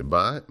joined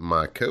by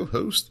my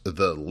co-host,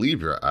 the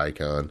Libra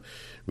Icon.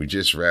 We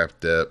just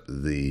wrapped up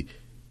the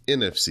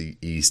NFC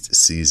East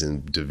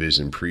season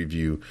division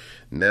preview.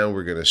 Now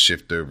we're going to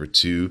shift over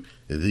to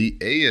the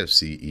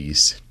AFC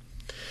East.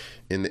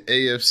 In the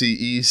AFC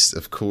East,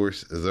 of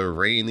course, the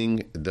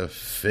reigning,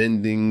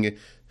 defending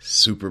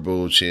Super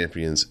Bowl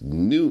champions,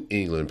 New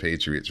England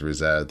Patriots,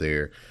 reside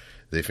there.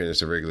 They finished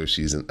the regular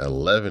season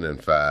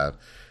 11-5.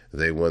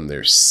 They won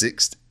their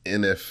 6th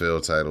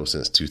NFL title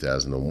since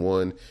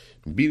 2001,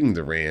 beating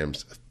the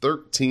Rams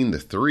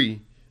 13-3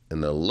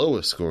 in the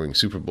lowest scoring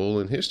Super Bowl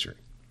in history.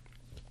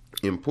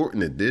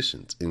 Important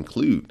additions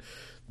include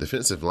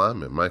defensive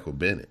lineman Michael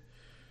Bennett.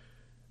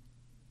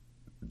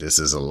 This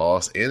is a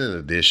loss and an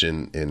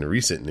addition in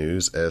recent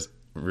news as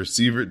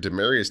receiver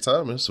Demaryius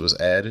Thomas was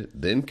added,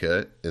 then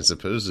cut, and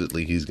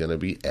supposedly he's going to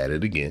be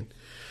added again.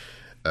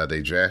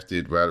 They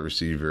drafted wide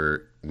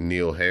receiver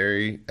Neil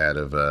Harry out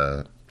of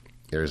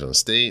Arizona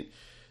State.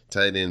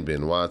 Tight end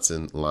Ben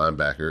Watson,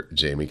 linebacker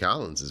Jamie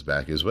Collins is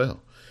back as well.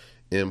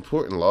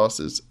 Important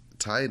losses,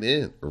 tight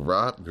end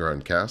Rob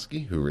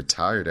Gronkowski, who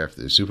retired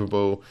after the Super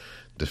Bowl,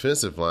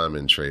 defensive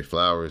lineman Trey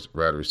Flowers,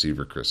 wide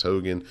receiver Chris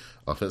Hogan,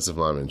 offensive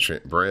lineman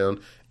Trent Brown,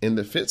 and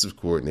defensive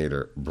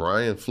coordinator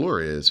Brian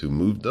Flores, who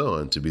moved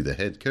on to be the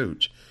head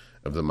coach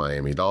of the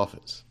Miami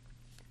Dolphins.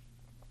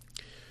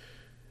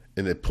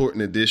 An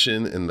important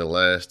addition in the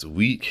last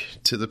week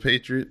to the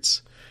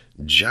Patriots,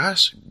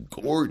 Josh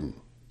Gordon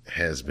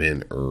has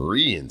been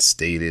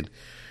reinstated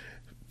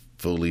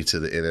fully to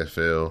the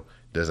NFL.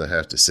 Doesn't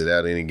have to sit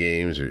out any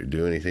games or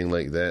do anything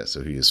like that.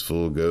 So he is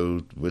full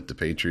go with the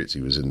Patriots.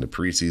 He was in the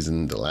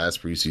preseason, the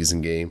last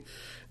preseason game.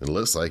 It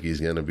looks like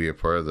he's going to be a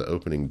part of the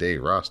opening day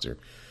roster.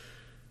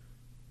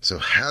 So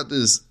how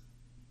does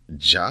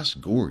Josh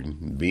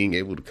Gordon being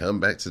able to come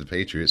back to the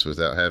Patriots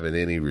without having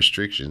any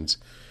restrictions,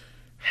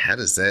 how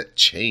does that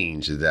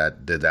change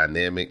the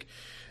dynamic?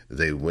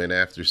 They went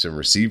after some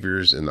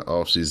receivers in the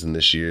offseason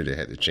this year. They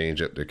had to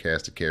change up their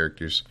cast of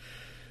characters.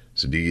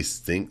 So do you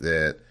think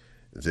that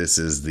this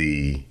is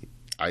the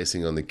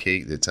icing on the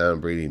cake that Tom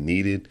Brady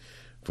needed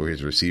for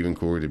his receiving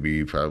core to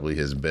be probably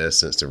his best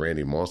since the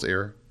Randy Moss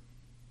era?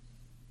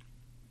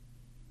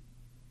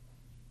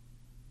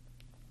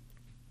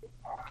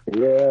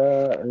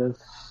 Yeah,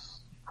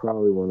 it's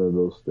probably one of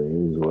those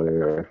things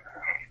where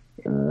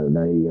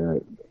now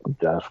you got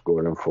Josh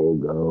Gordon full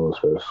go,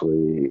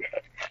 especially.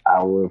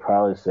 I would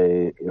probably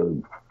say it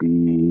would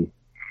be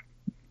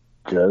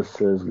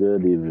just as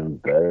good, even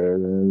better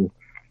than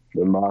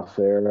the Moss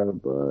era,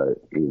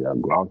 but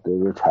Gronk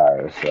did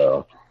retire,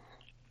 so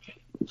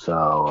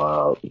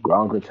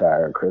Gronk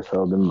retired, Chris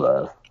Hogan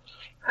left.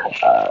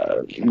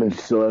 You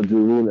still have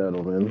Julian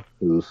Edelman,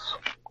 who's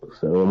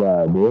still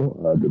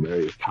reliable.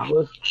 Demaryius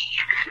Thomas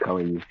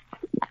coming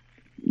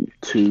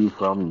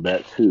from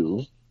that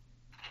too.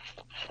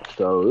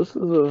 So this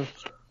is a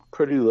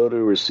pretty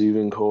loaded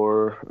receiving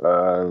core,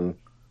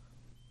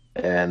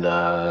 and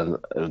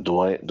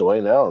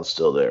Dwayne Allen's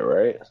still there,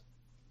 right?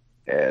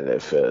 And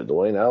if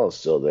Dwayne Allen's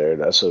still there,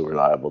 that's a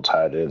reliable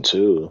tight end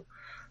too.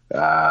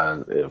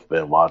 If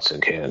Ben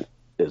Watson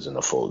isn't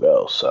a full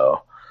go,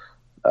 so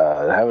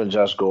having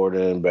Josh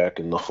Gordon back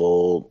in the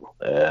fold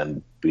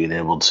and being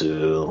able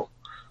to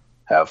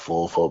have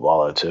full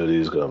football activity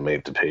is going to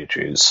make the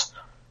Patriots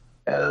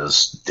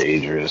as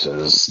dangerous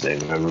as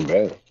they've ever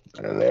been.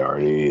 And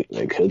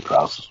they could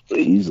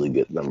possibly easily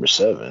get number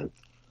 7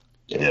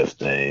 if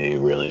they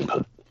really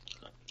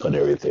put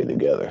everything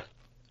together.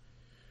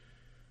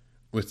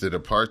 With the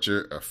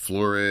departure of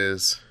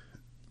Flores,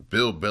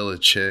 Bill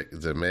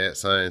Belichick, the mad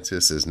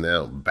scientist, is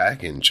now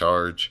back in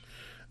charge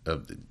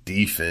of the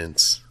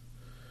defense.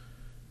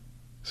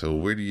 So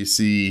where do you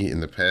see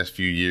in the past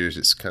few years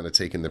it's kind of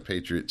taken the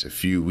Patriots a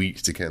few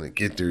weeks to kind of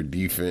get their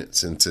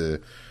defense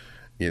into,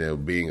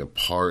 being a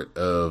part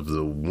of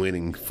the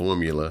winning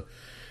formula?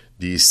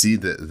 Do you see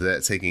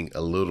that taking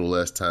a little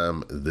less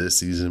time this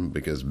season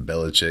because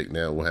Belichick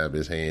now will have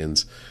his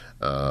hands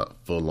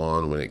full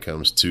on when it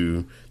comes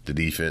to the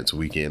defense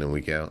week in and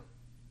week out?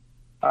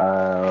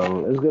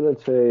 It's going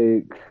to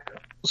take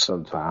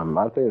some time.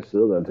 I think it's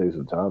still going to take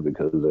some time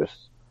because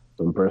there's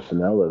some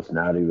personnel that's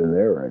not even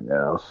there right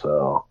now.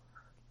 So,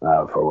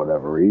 for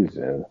whatever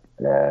reason,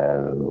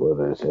 and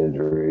whether it's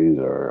injuries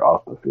or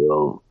off the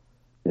field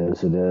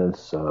incidents.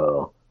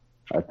 So,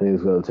 I think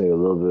it's going to take a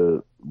little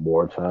bit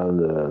more time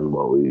than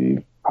what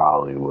we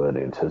probably would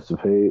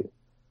anticipate.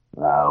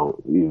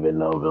 Even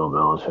though Bill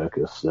Belichick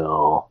is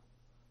still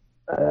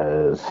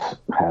has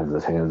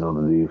his hands on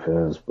the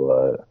defense,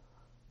 but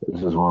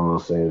it's just one of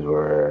those things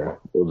where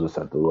we'll just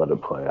have to let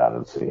it play out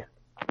and see.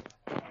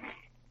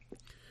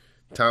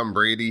 Tom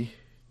Brady,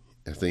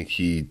 I think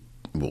he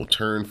will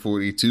turn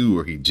 42,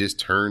 or he just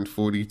turned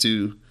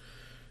 42.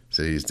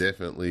 So he's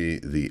definitely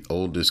the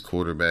oldest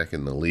quarterback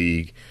in the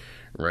league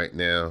right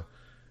now.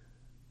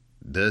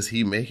 Does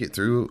he make it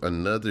through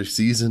another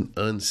season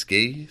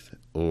unscathed?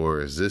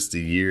 Or is this the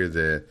year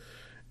that,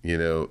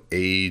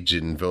 age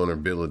and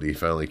vulnerability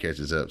finally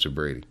catches up to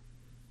Brady?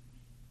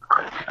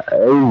 He's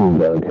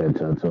gonna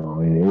catch up to him. I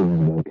mean, he's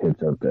gonna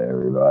catch up to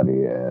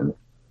everybody, and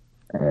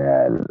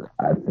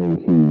I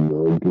think he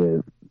will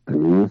get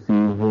through the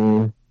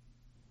season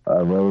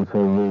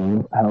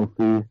relatively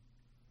healthy,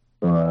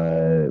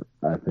 but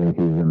I think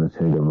he's gonna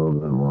take a little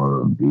bit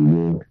more of a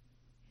beating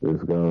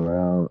this go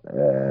around,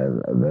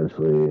 and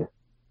eventually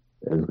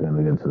it's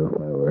gonna get to the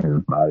point where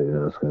his body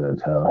is gonna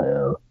tell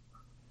him,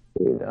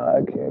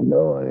 I can't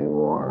go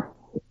anymore,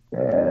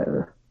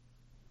 and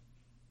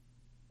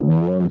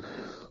once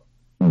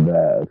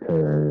that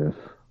occurs,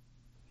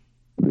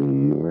 the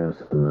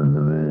rest of the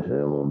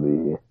division will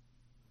be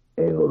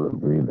able to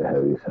breathe a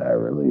heavy sigh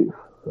of relief.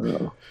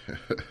 So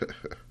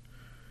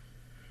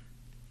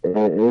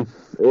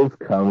it's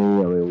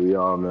coming. I mean, we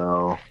all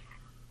know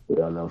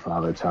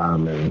Father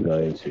Time is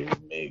going to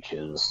make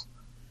his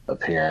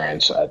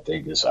appearance. I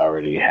think it's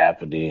already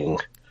happening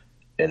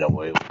in a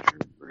way with Drew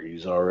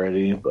Brees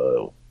already,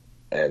 but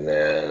and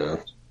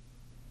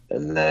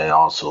then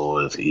also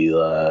with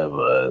Eli,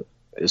 but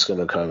it's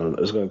gonna come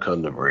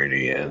to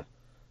Brady, and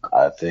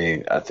I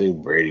think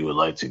Brady would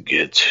like to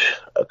get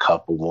a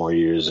couple more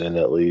years in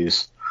at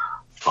least,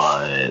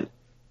 but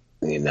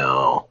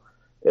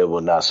it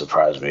would not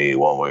surprise me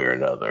one way or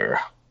another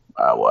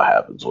what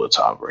happens with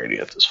Tom Brady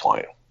at this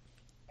point.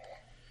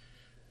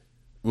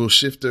 We'll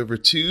shift over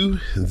to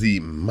the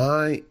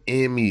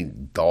Miami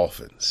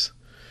Dolphins.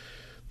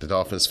 The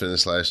Dolphins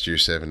finished last year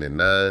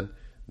 7-9.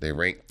 They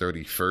ranked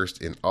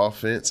 31st in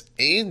offense,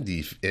 and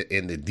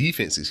the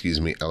defense,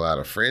 allowed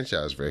a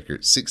franchise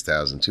record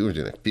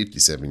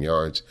 6,257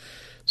 yards.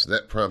 So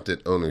that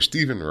prompted owner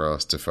Stephen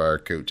Ross to fire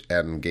coach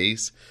Adam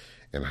Gase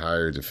and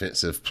hire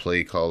defensive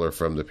play caller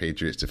from the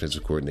Patriots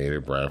defensive coordinator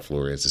Brian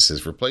Flores as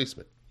his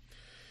replacement.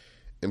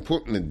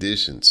 Important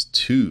additions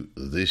to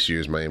this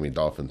year's Miami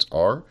Dolphins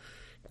are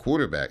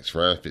quarterbacks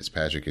Ryan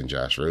Fitzpatrick and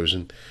Josh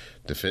Rosen,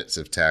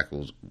 defensive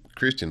tackles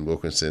Christian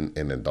Wilkinson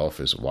and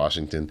Adolphus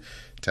Washington,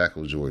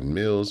 tackle Jordan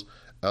Mills,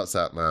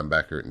 outside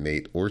linebacker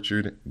Nate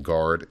Orchard,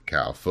 guard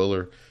Kyle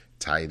Fuller,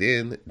 tight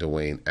end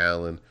Dwayne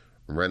Allen,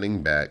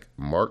 running back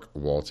Mark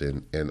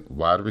Walton, and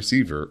wide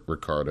receiver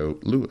Ricardo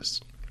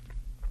Lewis.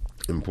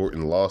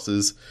 Important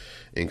losses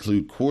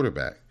include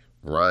quarterback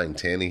Ryan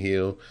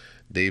Tannehill,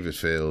 David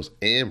Fales,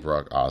 and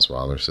Brock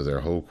Osweiler, so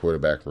their whole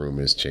quarterback room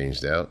is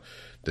changed out.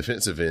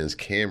 Defensive ends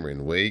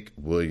Cameron Wake,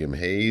 William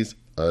Hayes,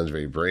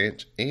 Andre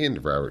Branch,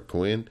 and Robert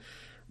Quinn.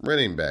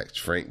 Running backs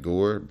Frank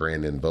Gore,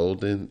 Brandon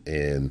Bolden,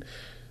 and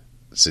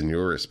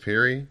Senoris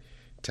Perry.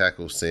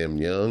 Tackle Sam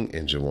Young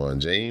and Jawan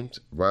James.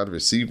 Wide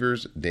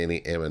receivers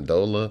Danny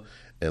Amendola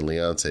and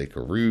Leonte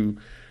Carew.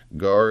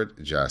 Guard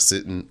Josh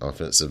Sitton.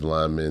 Offensive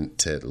lineman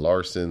Ted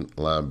Larson.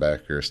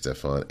 Linebacker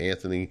Stephon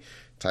Anthony.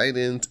 Tight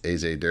ends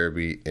AJ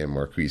Derby and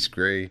Marquise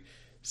Gray.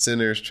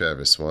 Centers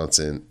Travis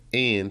Swanson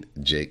and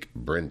Jake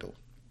Brendel.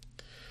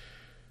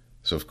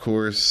 So, of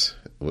course,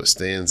 what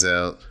stands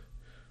out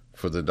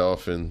for the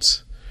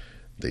Dolphins,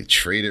 they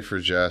traded for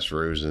Josh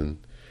Rosen.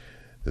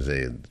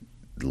 They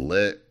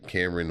let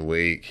Cameron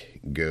Wake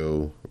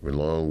go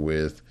along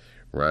with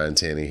Ryan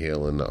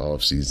Tannehill in the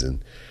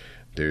offseason.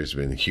 There's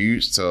been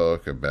huge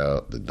talk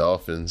about the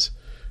Dolphins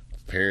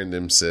preparing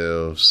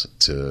themselves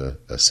to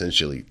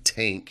essentially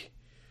tank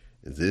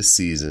this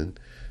season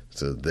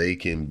so they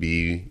can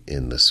be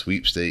in the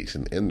sweepstakes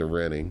and in the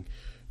running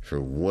for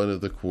one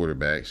of the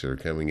quarterbacks that are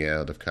coming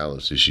out of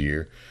college this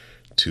year,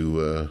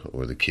 Tua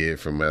or the kid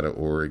from out of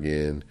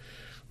Oregon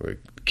or a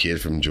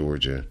kid from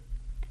Georgia.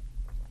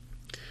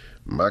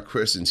 My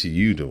question to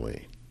you,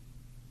 Dwayne,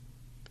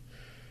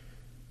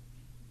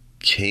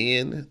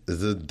 can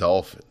the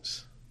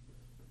Dolphins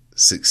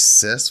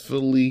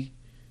successfully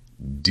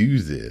do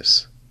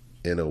this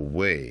in a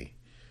way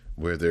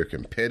where they're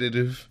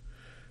competitive,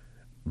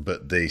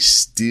 but they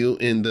still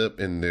end up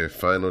in their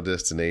final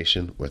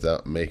destination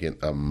without making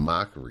a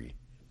mockery?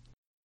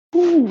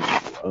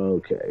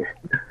 Okay.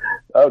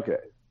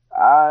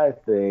 I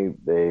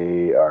think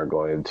they are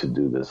going to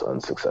do this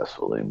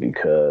unsuccessfully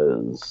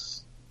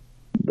because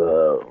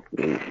the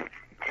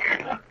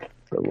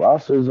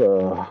rosters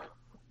are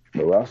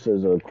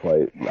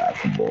quite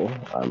laughable.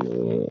 I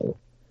mean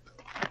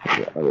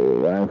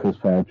Ryan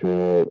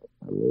Fitzpatrick,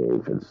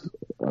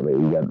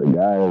 You got the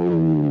guy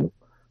who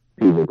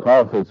people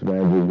call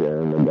Fitzmagic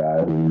and the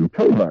guy who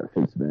trademarked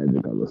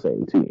Fitzmagic on the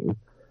same team.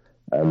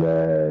 And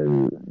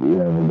then you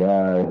have a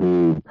guy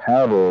who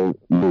paddled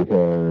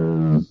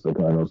because the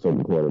Cardinals took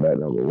the quarterback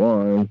number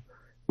one.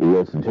 He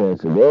gets a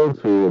chance to go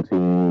to a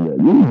team that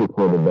needs a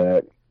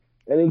quarterback,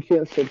 and he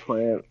can't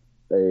supplant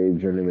a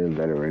journeyman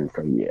veteran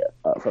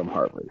from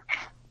Harvard.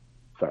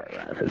 Sorry,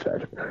 Ryan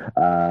Fitzpatrick.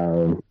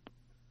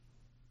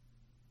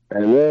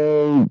 And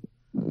then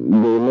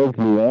they're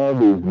making all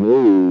these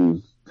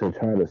moves to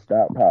try to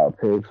stop power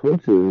picks,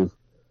 which is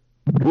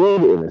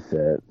good in a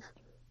sense,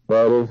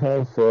 but it's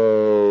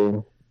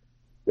also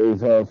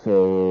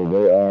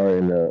they are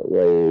in a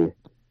way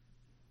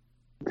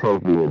they're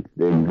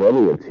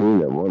getting a team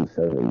that won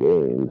 7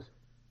 games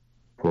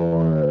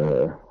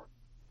for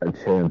a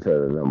chance at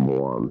a number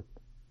one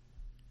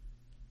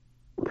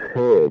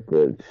pick,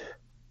 which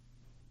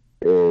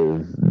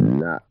is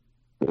not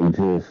I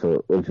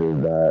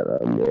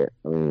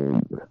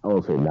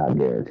won't say not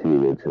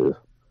guaranteed, which is,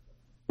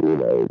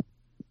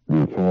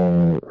 you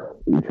can't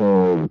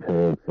win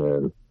picks,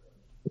 and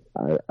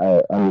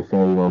I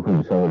understand you want to put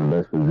yourself in the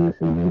best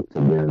position to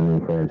get a new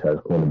franchise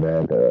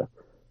quarterback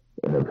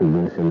in a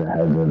position that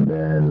hasn't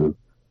been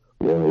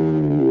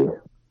really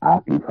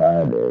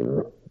occupied.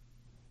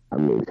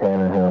 And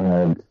Tannehill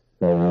had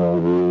several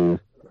years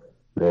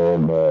there,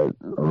 but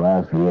the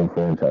last real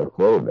franchise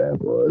quarterback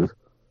was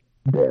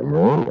Dan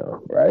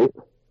Marino, right?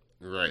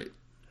 Right.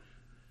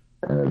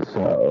 And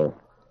so,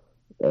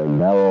 and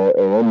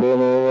when Dan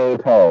Marino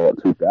retired,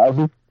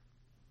 2000?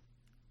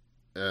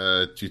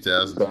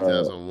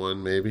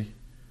 2001 maybe.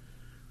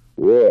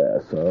 Yeah,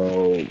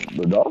 so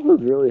the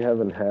Dolphins really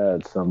haven't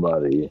had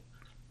somebody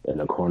in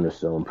a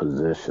cornerstone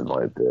position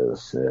like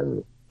this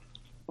in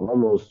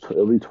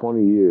it'll be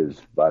 20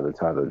 years by the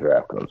time the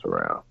draft comes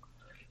around.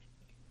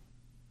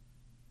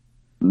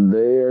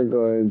 They are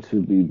going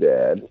to be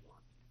bad,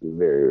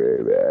 very,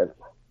 very bad,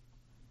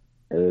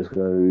 and it's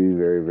going to be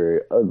very,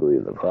 very ugly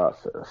in the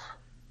process.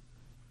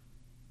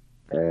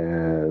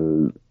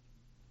 And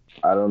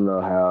I don't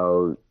know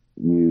how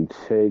you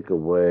take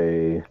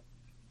away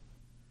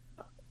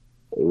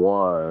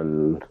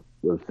one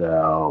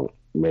without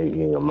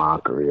making a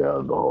mockery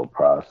of the whole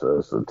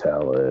process, the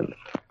talent,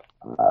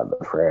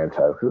 the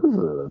franchise. Because this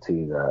is a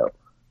team that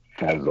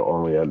has the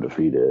only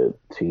undefeated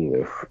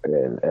team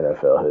in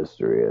NFL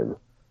history, and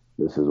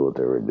this is what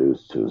they're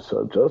reduced to.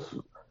 So just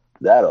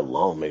that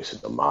alone makes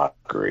it a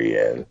mockery.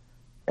 And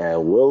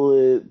will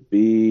it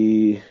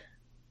be?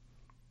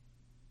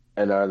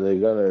 And are they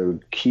going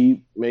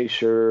to make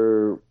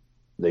sure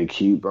they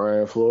keep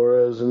Brian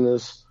Flores in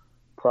this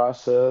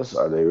process?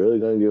 Are they really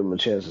going to give him a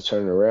chance to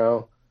turn it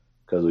around?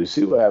 Because we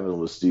see what happened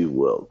with Steve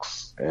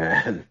Wilkes,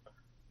 and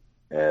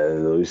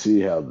we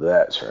see how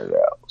that turned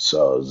out.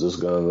 So is this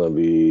going to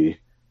be?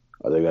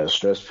 Are they going to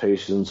stress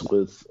patience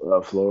with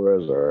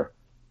Flores, or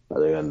are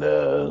they going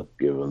to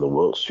give him the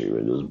Wilkes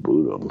treatment, just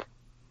boot him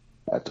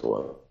after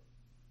one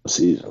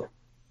season?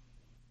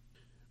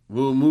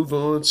 We'll move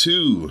on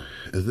to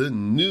the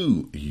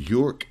New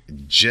York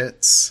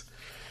Jets.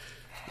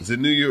 The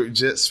New York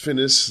Jets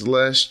finished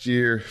last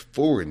year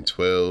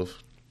 4-12.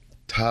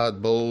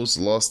 Todd Bowles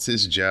lost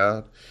his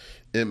job,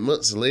 and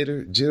months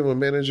later, general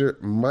manager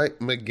Mike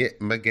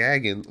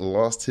McGagan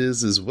lost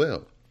his as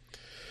well.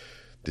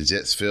 The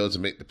Jets failed to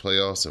make the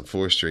playoffs in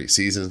 4 straight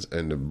seasons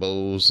under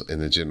Bowles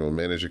and the general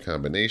manager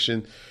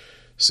combination,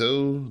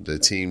 so the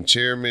team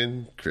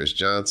chairman, Chris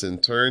Johnson,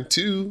 turned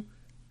to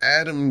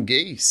Adam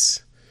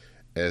Gase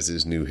as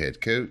his new head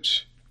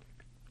coach.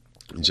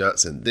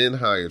 Johnson then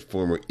hired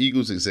former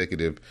Eagles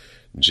executive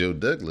Joe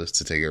Douglas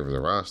to take over the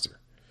roster.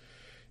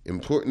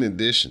 Important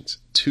additions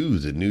to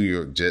the New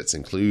York Jets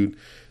include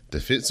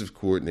defensive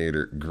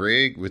coordinator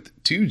Greg with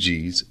 2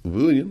 G's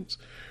Williams,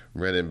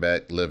 running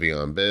back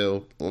Le'Veon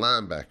Bell,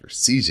 linebacker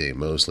CJ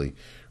Mosley,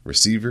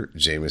 receiver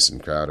Jamison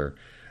Crowder,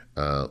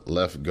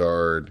 left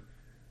guard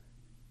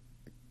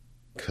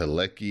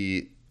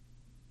Kaleki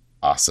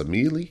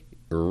Asamili,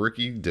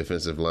 rookie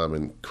defensive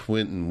lineman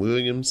Quentin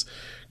Williams,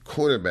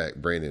 cornerback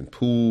Brandon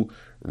Poole,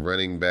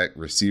 running back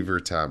receiver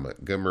Ty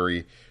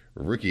Montgomery,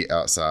 rookie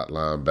outside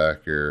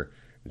linebacker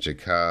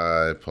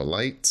Ja'Kai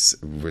Polite,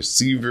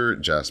 receiver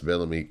Josh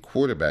Bellamy,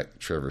 quarterback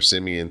Trevor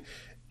Siemian,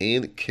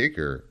 and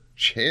kicker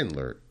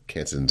Chandler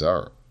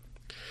Catanzaro.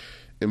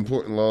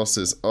 Important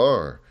losses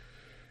are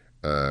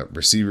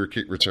receiver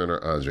kick returner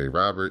Andre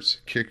Roberts,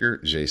 kicker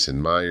Jason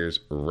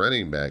Myers,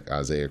 running back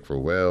Isaiah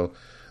Crowell,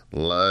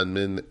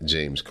 lineman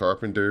James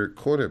Carpenter,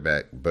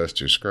 cornerback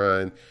Buster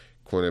Skrine,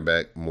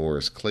 cornerback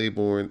Morris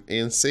Claiborne,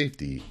 and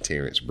safety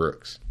Terrence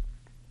Brooks.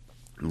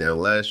 Now,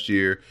 last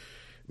year, it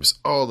was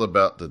all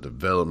about the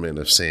development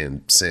of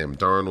Sam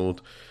Darnold.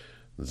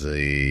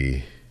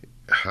 The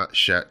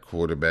hotshot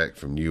quarterback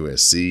from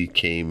USC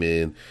came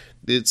in,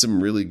 did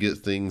some really good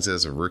things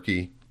as a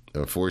rookie.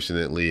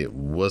 Unfortunately, it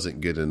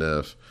wasn't good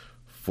enough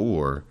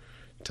for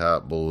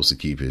Todd Bowles to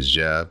keep his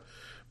job.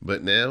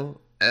 But now,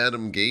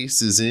 Adam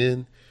Gase is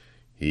in.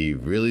 He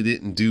really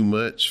didn't do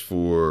much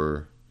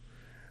for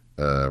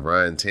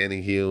Ryan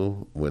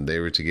Tannehill when they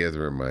were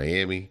together in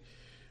Miami.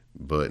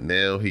 But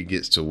now he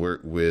gets to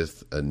work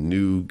with a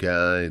new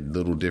guy,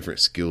 little different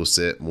skill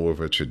set, more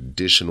of a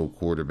traditional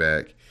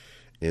quarterback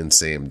in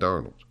Sam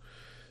Darnold.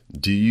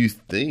 Do you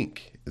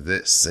think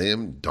that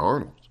Sam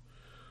Darnold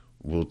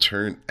will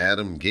turn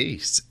Adam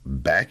Gase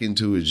back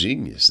into a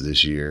genius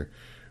this year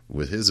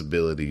with his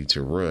ability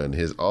to run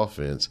his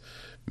offense,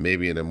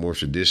 maybe in a more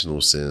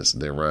traditional sense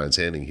than Ryan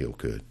Tannehill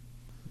could?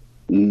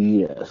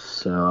 Yes,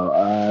 so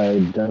I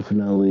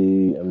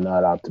definitely am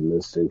not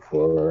optimistic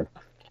for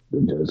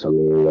the Jets. I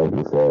mean, like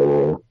you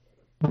said,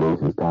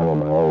 this is time on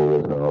my own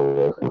was not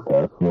always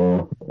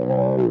successful,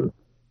 and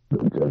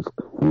the Jets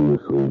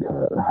foolishly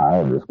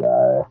hired this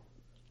guy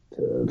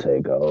to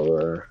take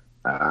over,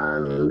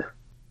 and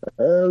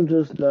I'm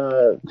just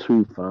not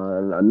too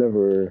fond. I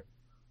never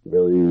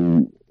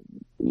really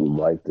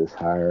liked this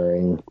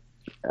hiring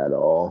at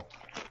all.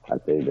 I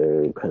think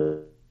they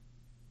could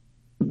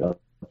have done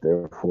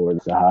there for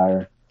the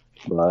hire,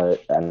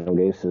 but Adam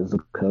Gase is the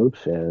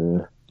coach,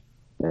 and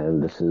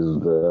this is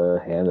the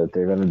hand that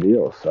they're going to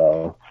deal.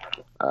 So,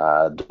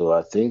 do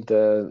I think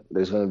that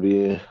there's going to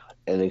be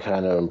any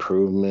kind of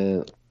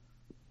improvement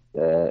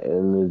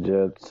in the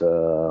Jets?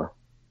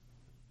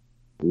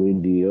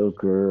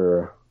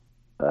 Mediocre.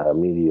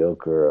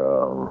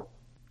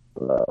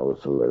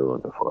 What's the word I'm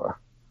looking for?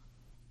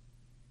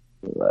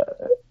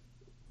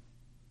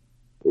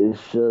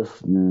 It's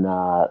just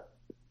not.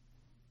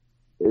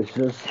 I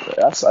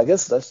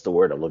guess that's the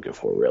word I'm looking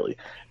for, really.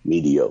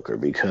 Mediocre,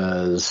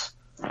 because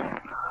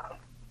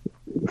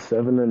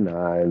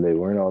 7-9, they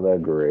weren't all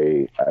that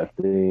great. I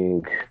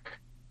think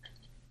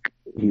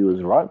he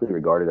was rightly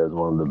regarded as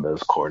one of the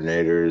best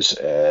coordinators,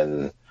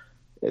 and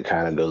it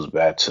kind of goes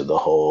back to the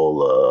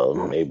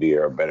whole maybe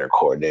you're a better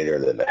coordinator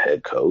than a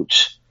head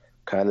coach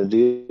kind of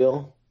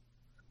deal.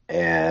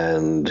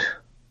 And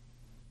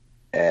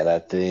I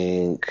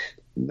think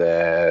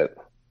that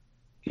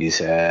he's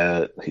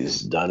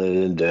done it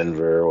in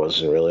Denver,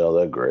 wasn't really all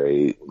that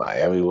great.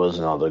 Miami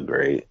wasn't all that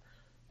great.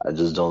 I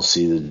just don't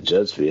see the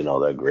Jets being all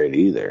that great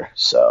either.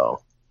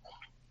 So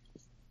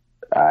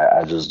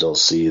I just don't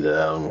see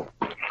them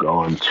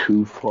going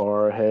too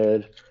far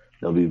ahead.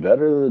 They'll be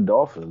better than the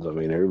Dolphins. I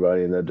mean,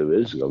 everybody in that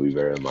division is going to be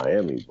better than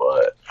Miami,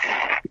 but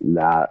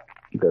not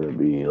going to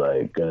be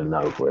like good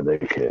enough where they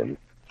can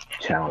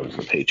challenge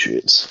the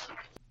Patriots.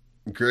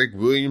 Greg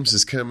Williams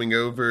is coming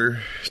over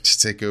to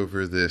take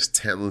over this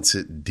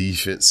talented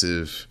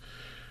defensive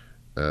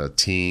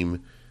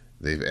team.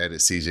 They've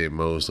added C.J.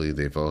 Mosley.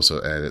 They've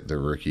also added the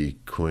rookie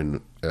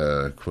Quinn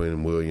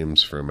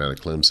Williams from out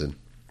of Clemson.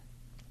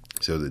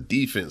 So the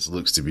defense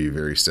looks to be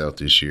very stout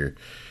this year.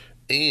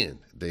 And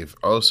they've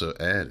also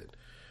added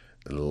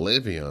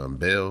Le'Veon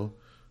Bell,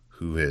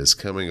 who is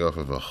coming off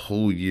of a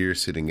whole year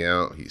sitting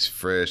out. He's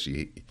fresh.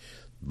 His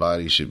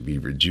body should be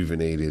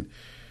rejuvenated.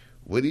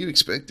 What do you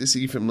expect to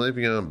see from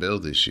Le'Veon Bell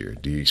this year?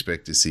 Do you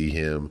expect to see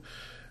him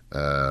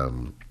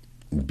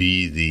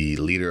be the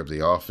leader of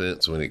the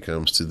offense when it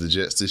comes to the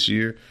Jets this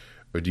year?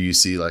 Or do you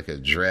see like a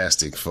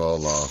drastic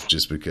fall off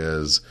just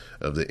because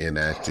of the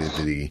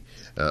inactivity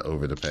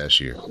over the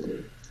past year?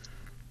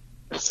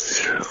 I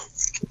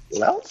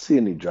don't see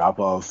any drop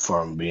off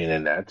from being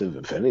inactive.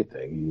 If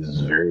anything,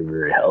 he's very,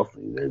 very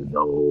healthy.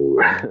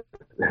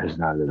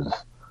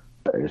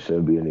 There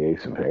shouldn't be any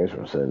aches and pains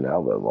from sitting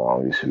out that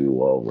long. He should be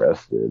well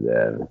rested,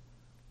 and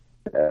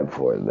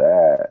for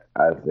that,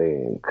 I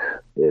think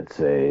it's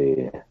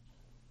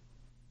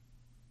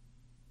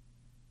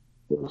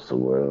what's the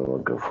word I'm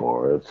looking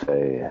for?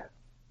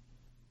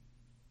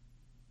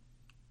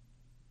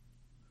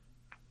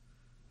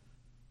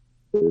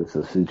 It's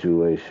a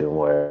situation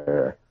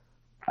where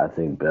I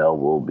think Bell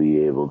will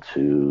be able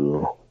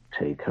to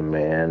take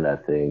command. I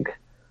think,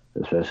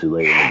 especially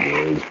late in the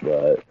games,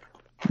 but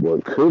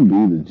what could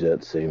be the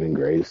Jets' saving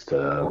grace,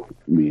 to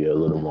be a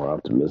little more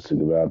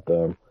optimistic about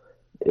them,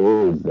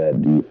 is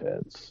that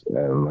defense.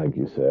 And like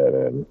you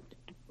said,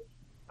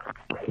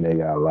 they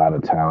got a lot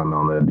of talent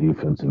on their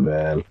defensive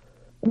end.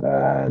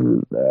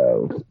 And,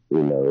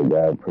 they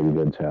got pretty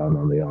good talent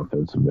on the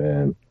offensive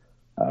end.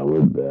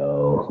 With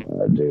Bell,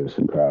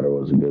 Jameson Crowder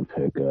was a good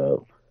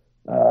pickup.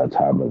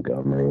 Ty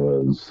Montgomery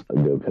was a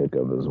good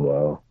pickup as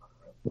well.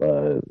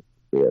 But,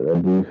 yeah,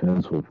 that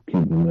defense will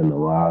keep them in a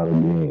lot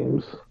of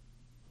games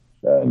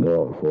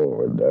going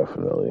forward,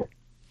 definitely.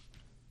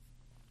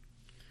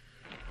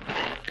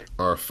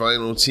 Our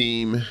final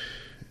team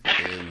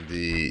in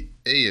the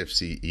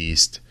AFC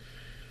East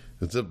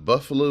is the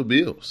Buffalo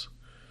Bills.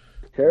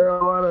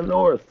 Carolina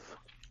North.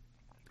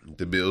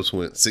 The Bills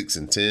went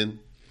 6-10.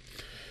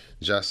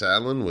 Josh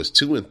Allen was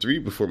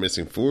 2-3 before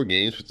missing 4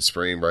 games with the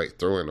sprained right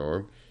throwing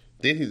arm.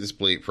 Then he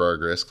displayed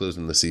progress,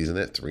 closing the season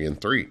at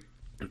 3-3.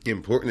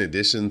 Important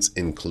additions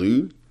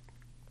include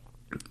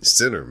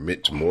center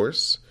Mitch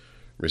Morse,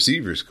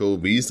 receivers Cole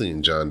Beasley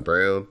and John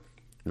Brown,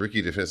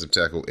 rookie defensive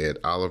tackle Ed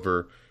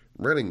Oliver,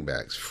 running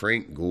backs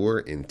Frank Gore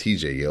and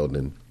TJ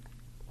Yeldon,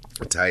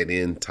 tight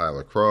end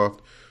Tyler Kroft,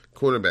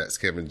 cornerbacks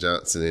Kevin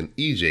Johnson and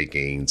EJ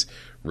Gaines,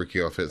 rookie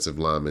offensive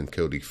lineman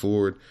Cody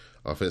Ford,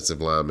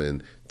 offensive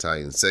lineman Ty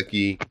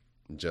Nseki,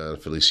 John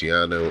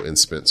Feliciano, and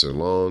Spencer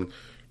Long,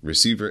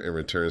 receiver and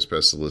return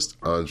specialist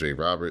Andre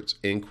Roberts,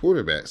 and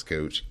quarterbacks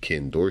coach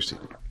Ken Dorsey.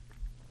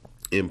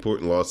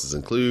 Important losses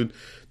include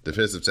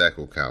defensive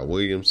tackle Kyle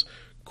Williams,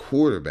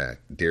 quarterback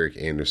Derek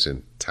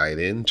Anderson, tight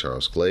end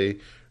Charles Clay,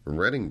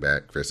 running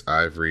back Chris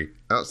Ivory,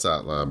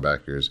 outside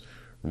linebackers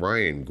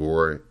Ryan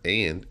Gore,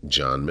 and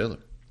John Miller.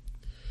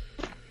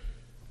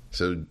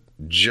 So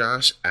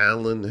Josh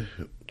Allen,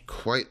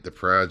 quite the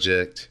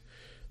project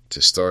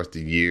to start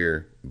the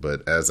year,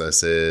 but as I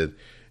said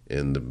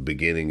in the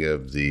beginning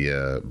of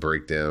the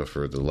breakdown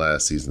for the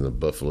last season of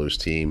Buffalo's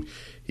team,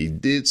 he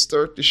did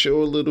start to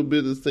show a little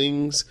bit of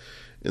things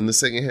in the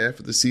second half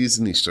of the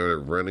season. He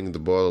started running the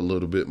ball a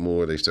little bit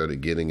more. They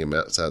started getting him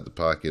outside the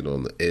pocket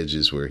on the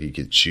edges where he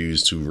could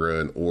choose to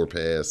run or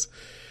pass.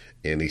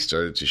 And he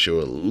started to show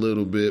a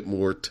little bit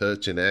more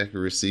touch and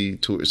accuracy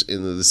towards the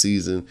end of the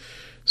season.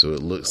 So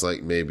it looks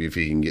like maybe if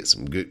he can get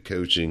some good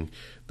coaching,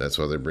 that's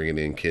why they're bringing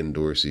in Ken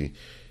Dorsey,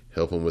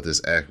 help him with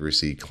his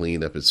accuracy,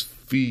 clean up his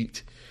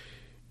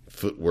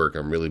footwork.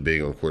 I'm really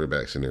big on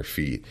quarterbacks and their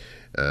feet.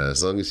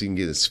 As long as he can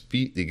get his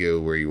feet to go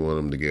where you want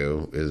them to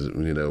go, is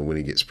when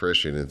he gets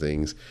pressured and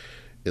things,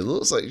 it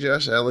looks like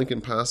Josh Allen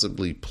can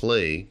possibly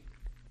play,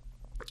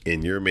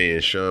 and your man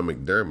Sean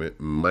McDermott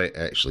might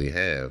actually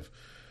have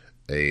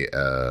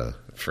a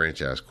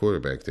franchise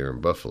quarterback there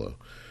in Buffalo.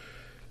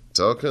 It's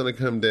all going to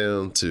come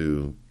down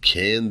to,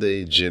 can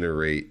they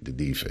generate the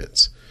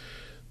defense?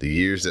 The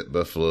years that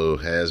Buffalo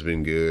has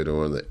been good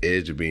or on the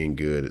edge of being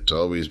good, it's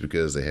always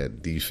because they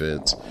had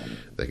defense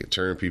that could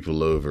turn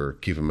people over,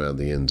 keep them out of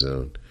the end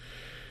zone.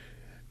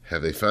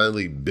 Have they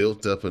finally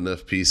built up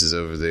enough pieces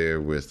over there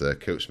with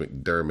Coach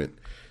McDermott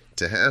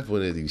to have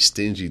one of these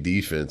stingy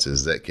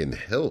defenses that can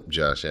help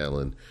Josh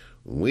Allen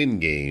win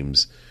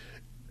games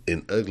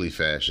in ugly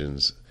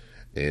fashions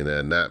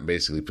and not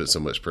basically put so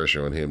much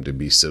pressure on him to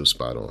be so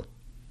spot on?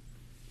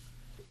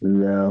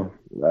 No,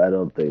 I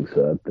don't think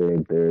so. I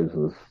think there's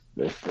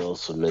still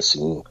some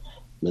missing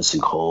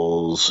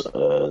holes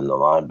in the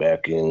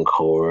linebacking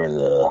core and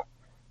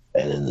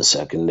in the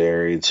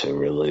secondary to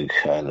really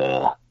kind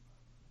of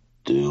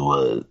do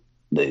what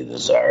they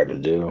desire to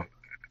do.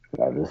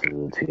 This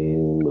is a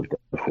team with the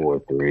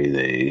 4-3.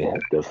 They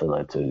definitely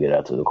like to get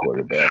out to the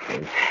quarterback.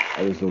 And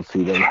I just don't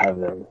see them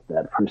having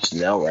that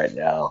personnel right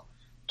now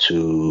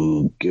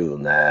to give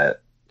them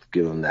that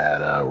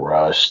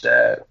rush,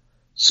 that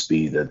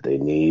speed that they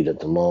need at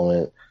the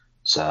moment.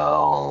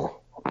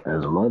 So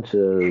as much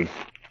as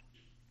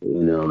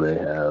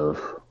they've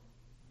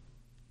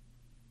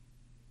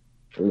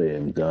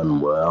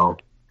done well,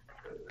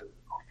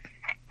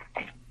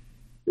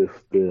 it's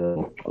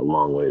still a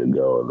long way to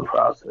go in the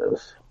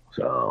process.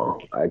 So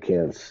I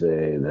can't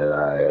say that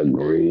I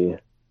agree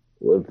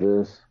with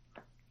this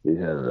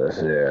because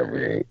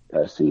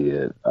I see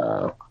it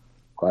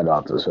quite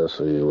often,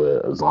 especially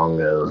with as long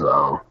as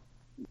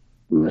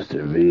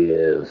Mr. V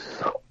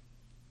is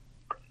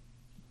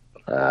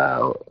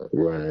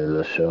running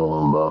the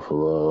show in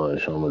Buffalo and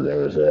Sean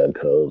McDermott's head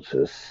coach,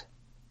 it's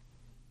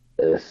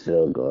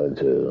still going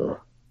to,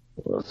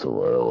 what's the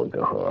word I'm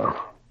looking for?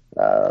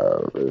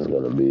 It's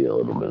going to be a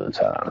little bit of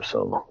time,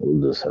 so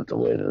we'll just have to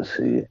wait and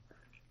see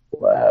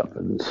what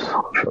happens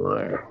from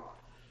there.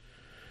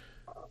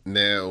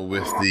 Now,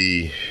 with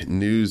the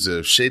news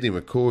of Shady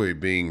McCoy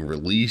being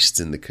released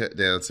and the cut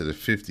down to the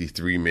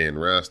 53-man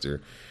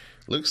roster,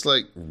 looks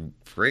like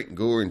Frank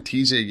Gore and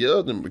TJ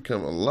Yeldon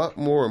become a lot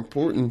more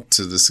important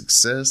to the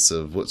success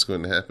of what's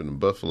going to happen in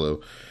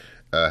Buffalo.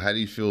 How do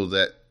you feel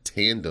that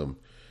tandem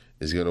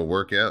is going to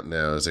work out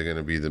now? Is they going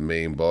to be the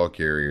main ball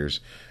carriers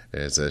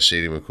as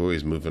Shady McCoy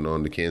is moving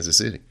on to Kansas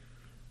City?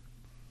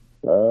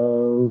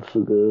 It's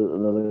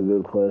another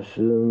good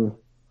question.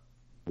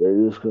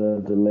 They're just going to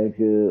have to make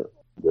it.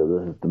 They'll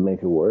just have to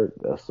make it work.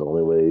 That's the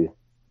only way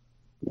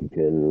you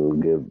can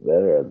get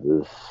better at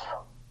this.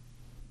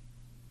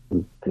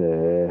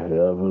 Okay,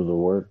 whoever's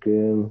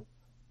working,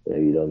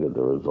 you don't get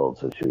the results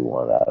that you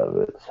want out of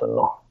it.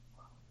 So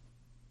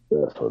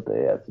that's what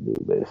they have to do,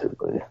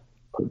 basically.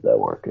 Put that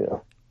work in.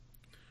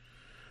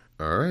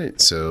 All right,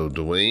 so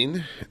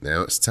Dwayne,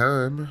 now it's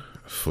time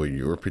for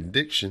your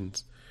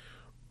predictions.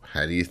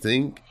 How do you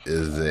think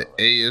the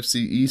AFC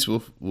East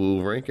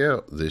will rank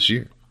out this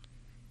year?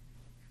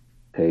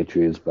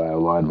 Patriots by a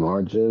wide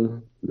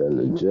margin, then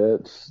the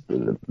Jets,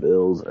 then the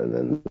Bills, and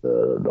then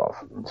the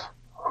Dolphins.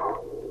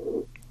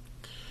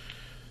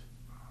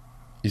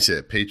 You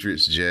said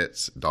Patriots,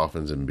 Jets,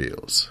 Dolphins, and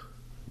Bills.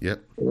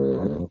 Yep.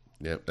 Mm-hmm.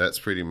 Yep, that's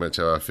pretty much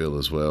how I feel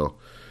as well.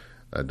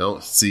 I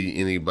don't see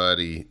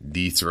anybody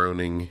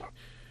dethroning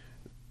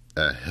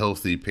a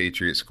healthy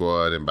Patriot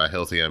squad, and by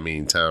healthy I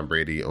mean Tom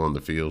Brady on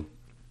the field.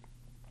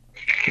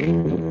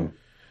 Mm-hmm.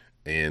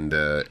 And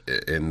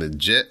the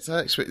Jets,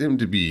 I expect them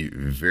to be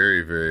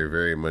very, very,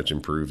 very much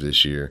improved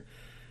this year,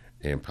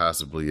 and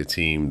possibly a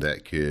team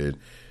that could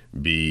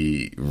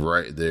be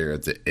right there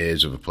at the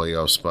edge of a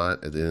playoff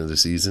spot at the end of the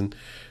season.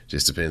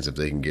 Just depends if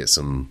they can get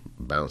some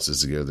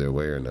bounces to go their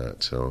way or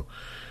not. So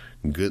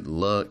good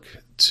luck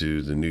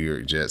to the New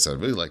York Jets. I'd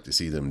really like to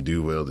see them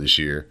do well this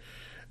year.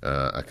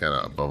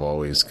 I've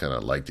always kind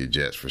of liked the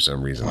Jets for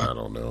some reason. I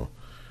don't know.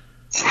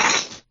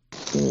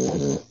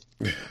 Mm-hmm.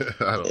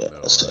 I don't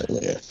know. Same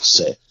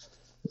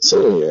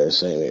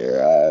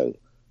here.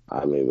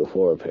 I mean,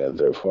 before I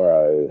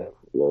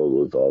was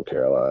with all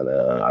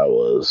Carolina, I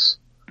was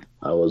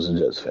a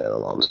Jets fan a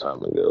long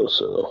time ago.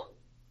 So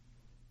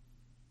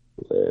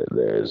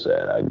there's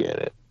that. I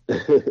get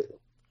it.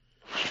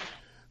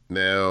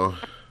 Now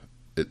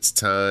it's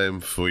time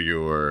for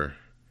your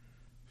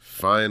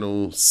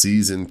final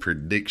season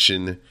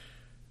prediction.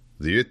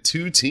 There are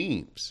two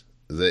teams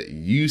that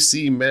you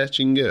see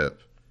matching up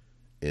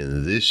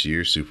in this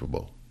year's Super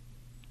Bowl.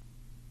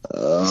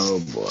 Oh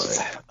boy.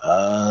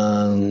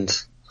 And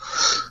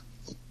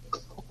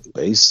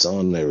based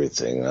on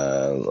everything,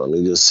 let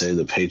me just say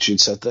the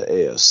Patriots at the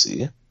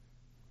AFC.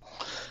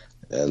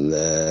 And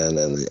then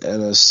in the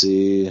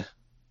NFC,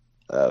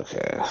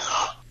 okay.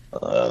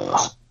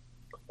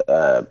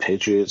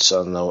 Patriots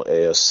on the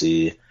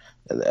AFC,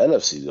 and the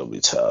NFC is going to be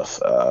tough.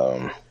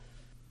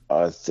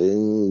 I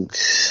think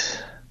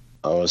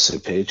I want to say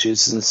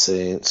Patriots and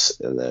Saints,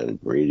 and then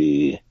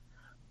Brady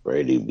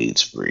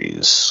beats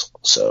Breeze.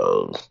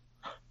 So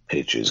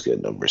Patriots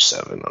get number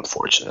 7,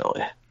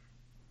 unfortunately.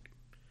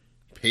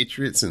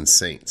 Patriots and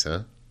Saints,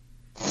 huh?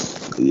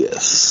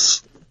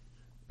 Yes.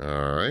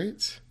 All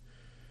right.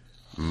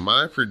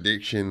 My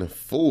prediction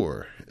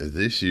for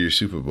this year's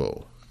Super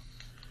Bowl,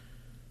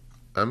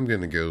 I'm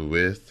going to go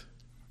with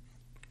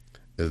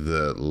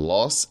the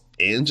Los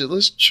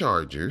Angeles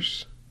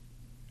Chargers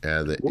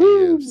out of the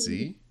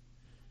AFC.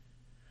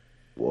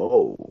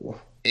 Whoa.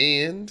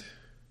 And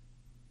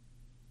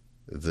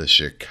the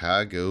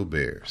Chicago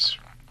Bears.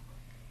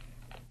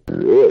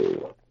 Really?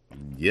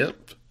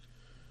 Yep.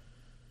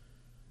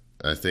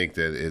 I think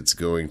that it's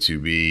going to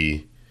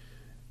be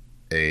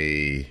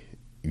a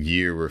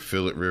year where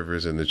Phillip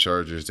Rivers and the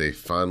Chargers, they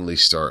finally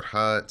start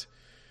hot.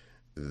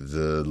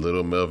 The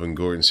little Melvin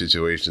Gordon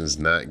situation is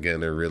not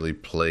going to really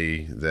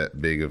play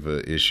that big of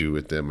an issue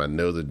with them. I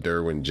know the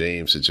Derwin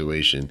James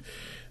situation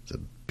is a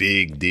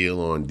big deal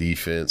on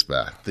defense,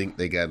 but I think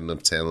they got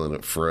enough talent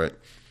up front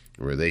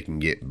where they can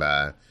get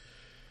by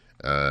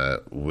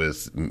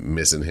with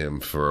missing him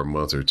for a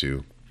month or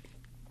two.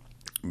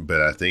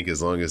 But I think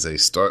as long as they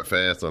start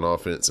fast on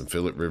offense and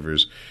Phillip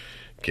Rivers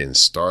can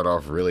start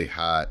off really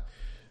hot,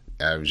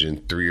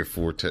 averaging 3 or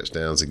 4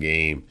 touchdowns a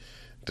game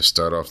to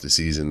start off the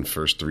season,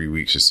 first 3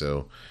 weeks or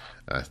so,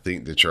 I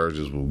think the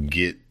Chargers will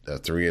get a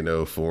 3-0,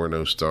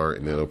 4-0 start,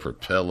 and it'll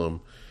propel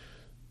them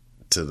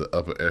to the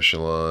upper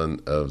echelon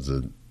of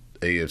the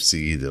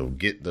AFC. They'll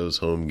get those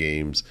home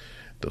games.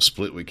 They'll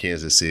split with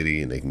Kansas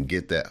City, and they can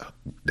get that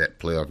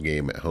playoff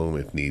game at home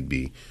if need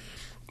be.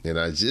 And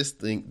I just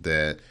think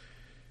that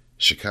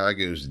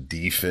Chicago's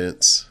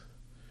defense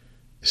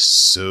is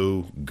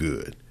so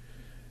good.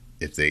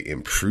 If they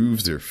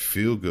improve their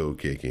field goal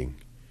kicking,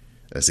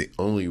 that's the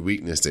only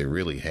weakness they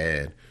really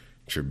had.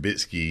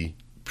 Trubisky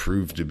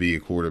proved to be a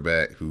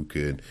quarterback who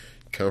could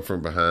come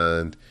from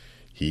behind.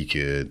 He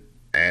could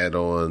add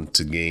on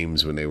to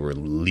games when they were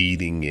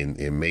leading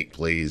and make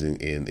plays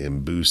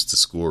and boost the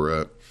score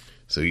up.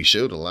 So he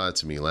showed a lot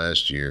to me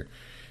last year,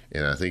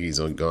 and I think he's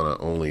going to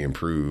only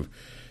improve.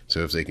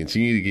 So if they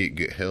continue to get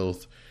good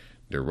health,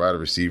 their wide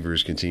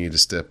receivers continue to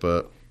step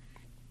up,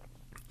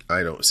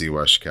 I don't see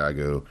why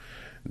Chicago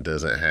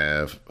doesn't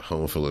have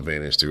home field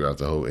advantage throughout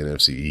the whole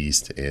NFC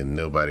East, and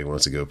nobody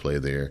wants to go play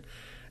there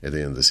at the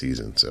end of the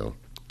season. So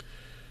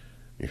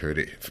you heard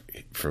it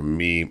from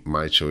me.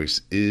 My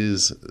choice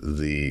is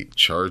the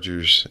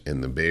Chargers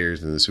and the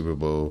Bears in the Super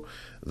Bowl.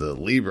 The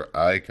Libra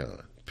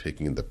icon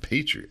picking the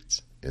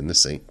Patriots and the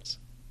Saints.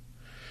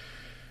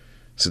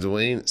 So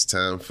Dwayne, it's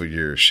time for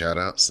your shout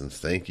outs and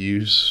thank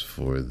yous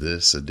for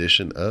this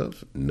edition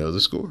of Know the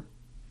Score.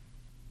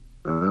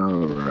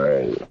 All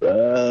right.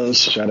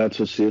 Shout out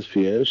to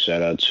CSPN.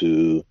 Shout out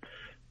to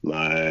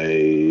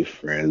my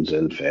friends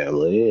and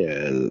family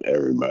and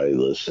everybody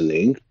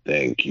listening.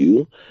 Thank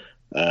you.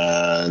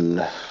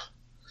 And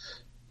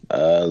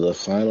the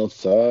final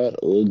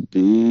thought would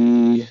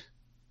be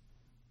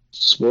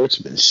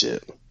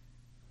sportsmanship.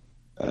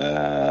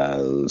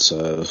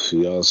 So if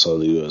you all saw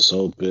the U.S.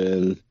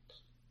 Open,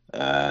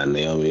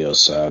 Naomi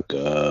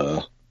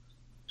Osaka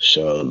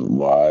showed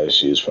why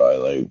she's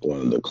probably like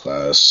one of the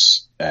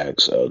class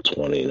acts of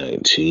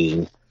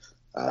 2019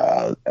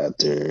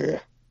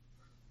 after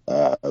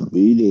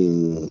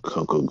beating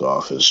Coco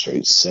Gauff in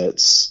straight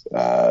sets.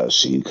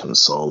 She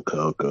consoled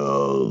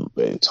Coco.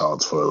 They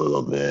talked for a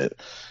little bit.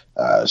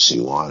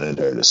 She wanted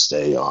her to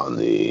stay on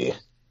the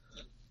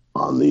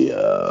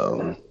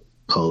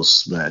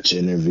post-match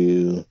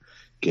interview,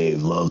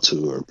 gave love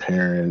to her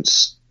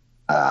parents,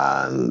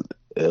 and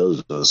it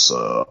was just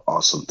an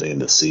awesome thing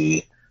to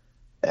see.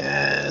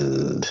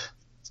 And,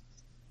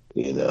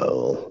 you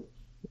know,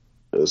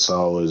 it's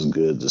always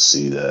good to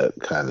see that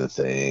kind of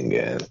thing.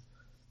 And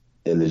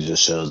it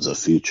just shows the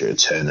future of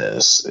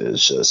tennis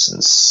is just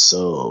in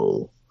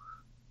so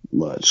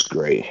much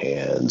great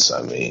hands.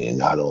 I mean,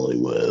 not only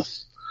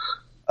with,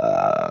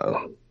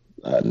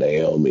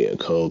 Naomi and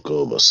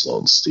Coco, but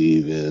Sloane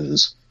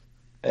Stevens.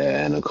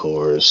 And of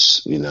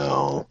course, you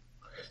know,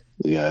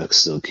 we got to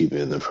still keep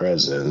it in the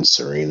present.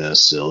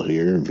 Serena's still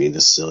here.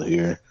 Venus still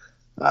here.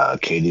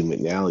 Katie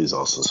McNally's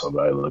also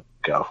somebody to look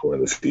out for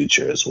in the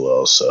future as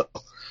well. So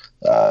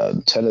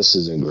tennis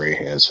is in great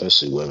hands,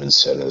 especially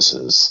women's tennis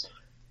is.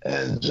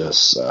 And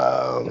just,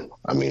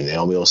 I mean,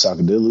 Naomi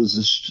Osaka did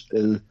lose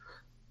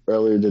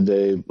earlier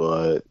today,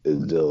 but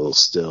it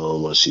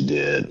still what she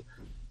did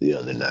the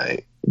other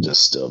night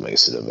just still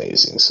makes it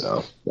amazing.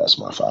 So that's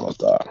my final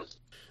thought.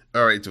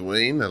 All right,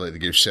 Dwayne, I'd like to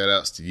give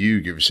shout-outs to you,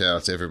 give a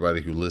shout-out to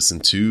everybody who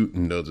listened to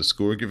Know the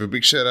Score. Give a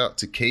big shout-out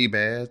to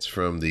K-Bads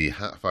from the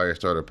Hot Fire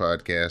Starter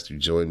podcast who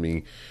joined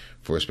me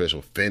for a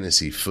special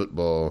fantasy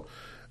football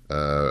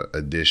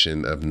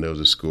edition of Know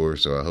the Score.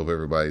 So I hope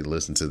everybody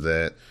listened to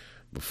that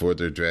before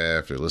their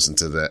draft or listen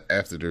to that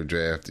after their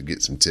draft to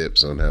get some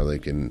tips on how they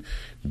can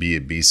be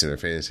a beast in their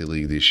fantasy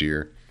league this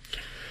year.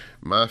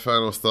 My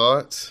final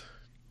thoughts,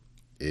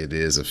 it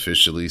is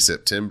officially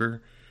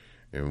September.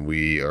 And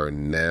we are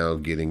now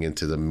getting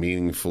into the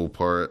meaningful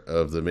part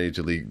of the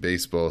Major League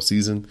Baseball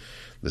season.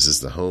 This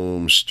is the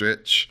home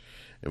stretch.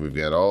 And we've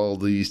got all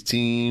these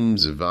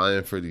teams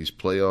vying for these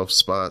playoff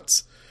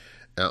spots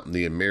out in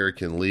the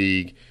American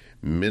League.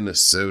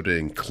 Minnesota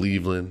and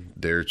Cleveland,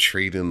 they're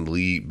trading the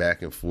lead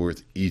back and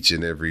forth each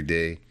and every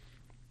day.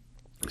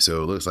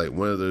 So it looks like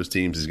one of those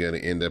teams is going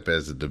to end up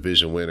as a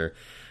division winner.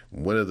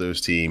 One of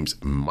those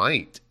teams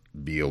might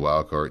be a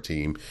wild card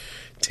team.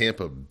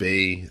 Tampa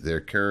Bay,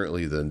 they're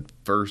currently the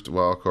first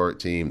wild card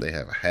team. They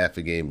have a half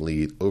a game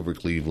lead over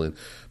Cleveland.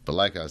 But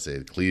like I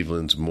said,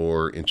 Cleveland's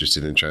more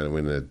interested in trying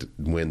to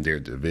win their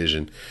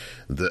division.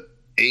 The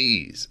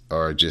A's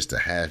are just a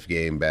half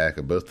game back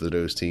of both of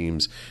those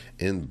teams.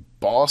 In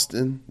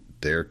Boston,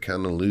 they're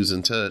kind of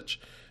losing touch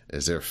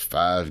as they're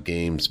 5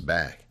 games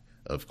back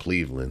of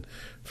Cleveland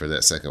for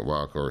that second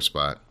wild card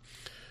spot.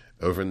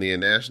 Over in the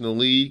National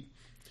League,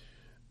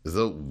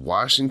 the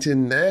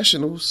Washington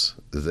Nationals,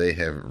 they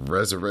have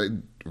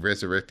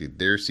resurrected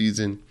their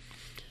season.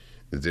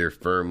 They're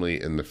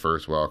firmly in the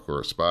first wild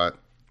card spot.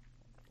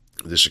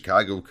 The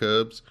Chicago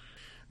Cubs,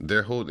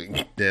 they're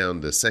holding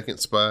down the second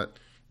spot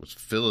with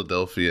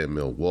Philadelphia and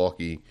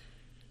Milwaukee,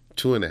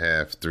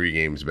 2.5, 3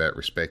 games back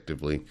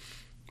respectively.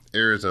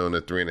 Arizona,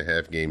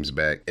 3.5 games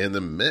back. And the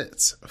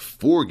Mets,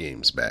 4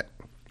 games back.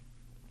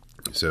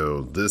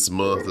 So this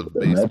month of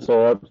baseball. The Mets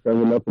are up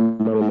 7-0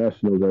 in the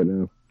Nationals right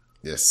now.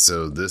 Yes,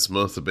 so this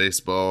month of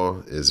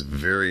baseball is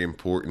very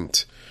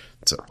important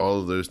to all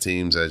of those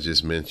teams I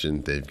just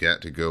mentioned. They've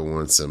got to go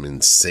on some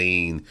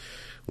insane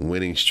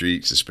winning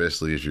streaks,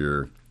 especially if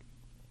you're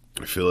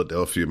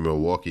Philadelphia,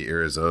 Milwaukee,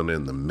 Arizona,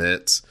 and the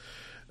Mets.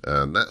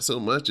 Not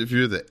so much if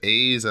you're the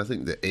A's. I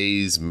think the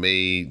A's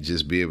may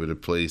just be able to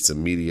play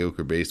some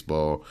mediocre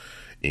baseball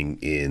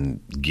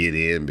and get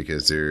in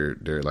because they're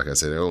like I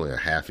said, they're only a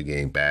half a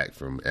game back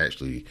from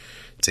actually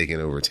taking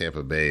over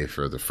Tampa Bay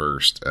for the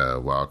first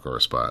wild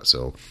card spot.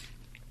 So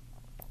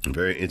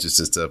very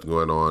interesting stuff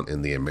going on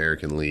in the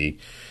American League.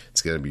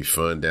 It's going to be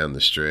fun down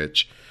the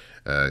stretch.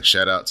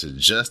 Shout out to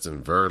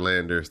Justin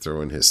Verlander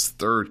throwing his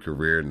 3rd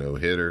career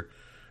no-hitter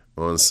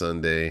on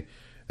Sunday.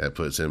 That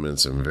puts him in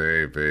some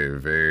very, very,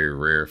 very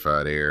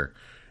rarefied air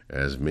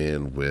as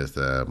men with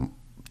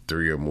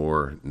 3 or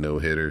more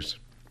no-hitters.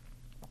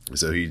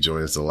 So he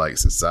joins the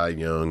likes of Cy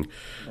Young,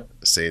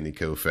 Sandy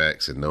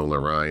Koufax, and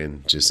Nolan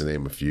Ryan, just to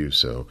name a few.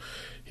 So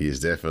he is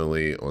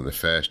definitely on the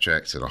fast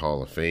track to the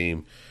Hall of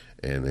Fame,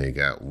 and they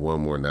got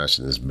one more notch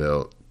in his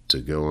belt to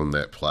go on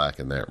that plaque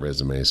and that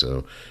resume.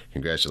 So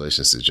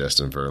congratulations to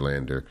Justin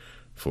Verlander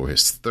for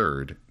his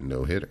 3rd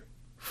no-hitter.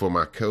 For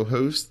my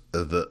co-host,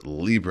 the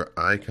Libra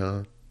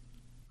icon,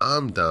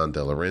 I'm Don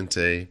De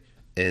Laurenti,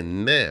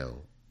 and now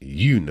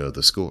you know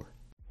the score.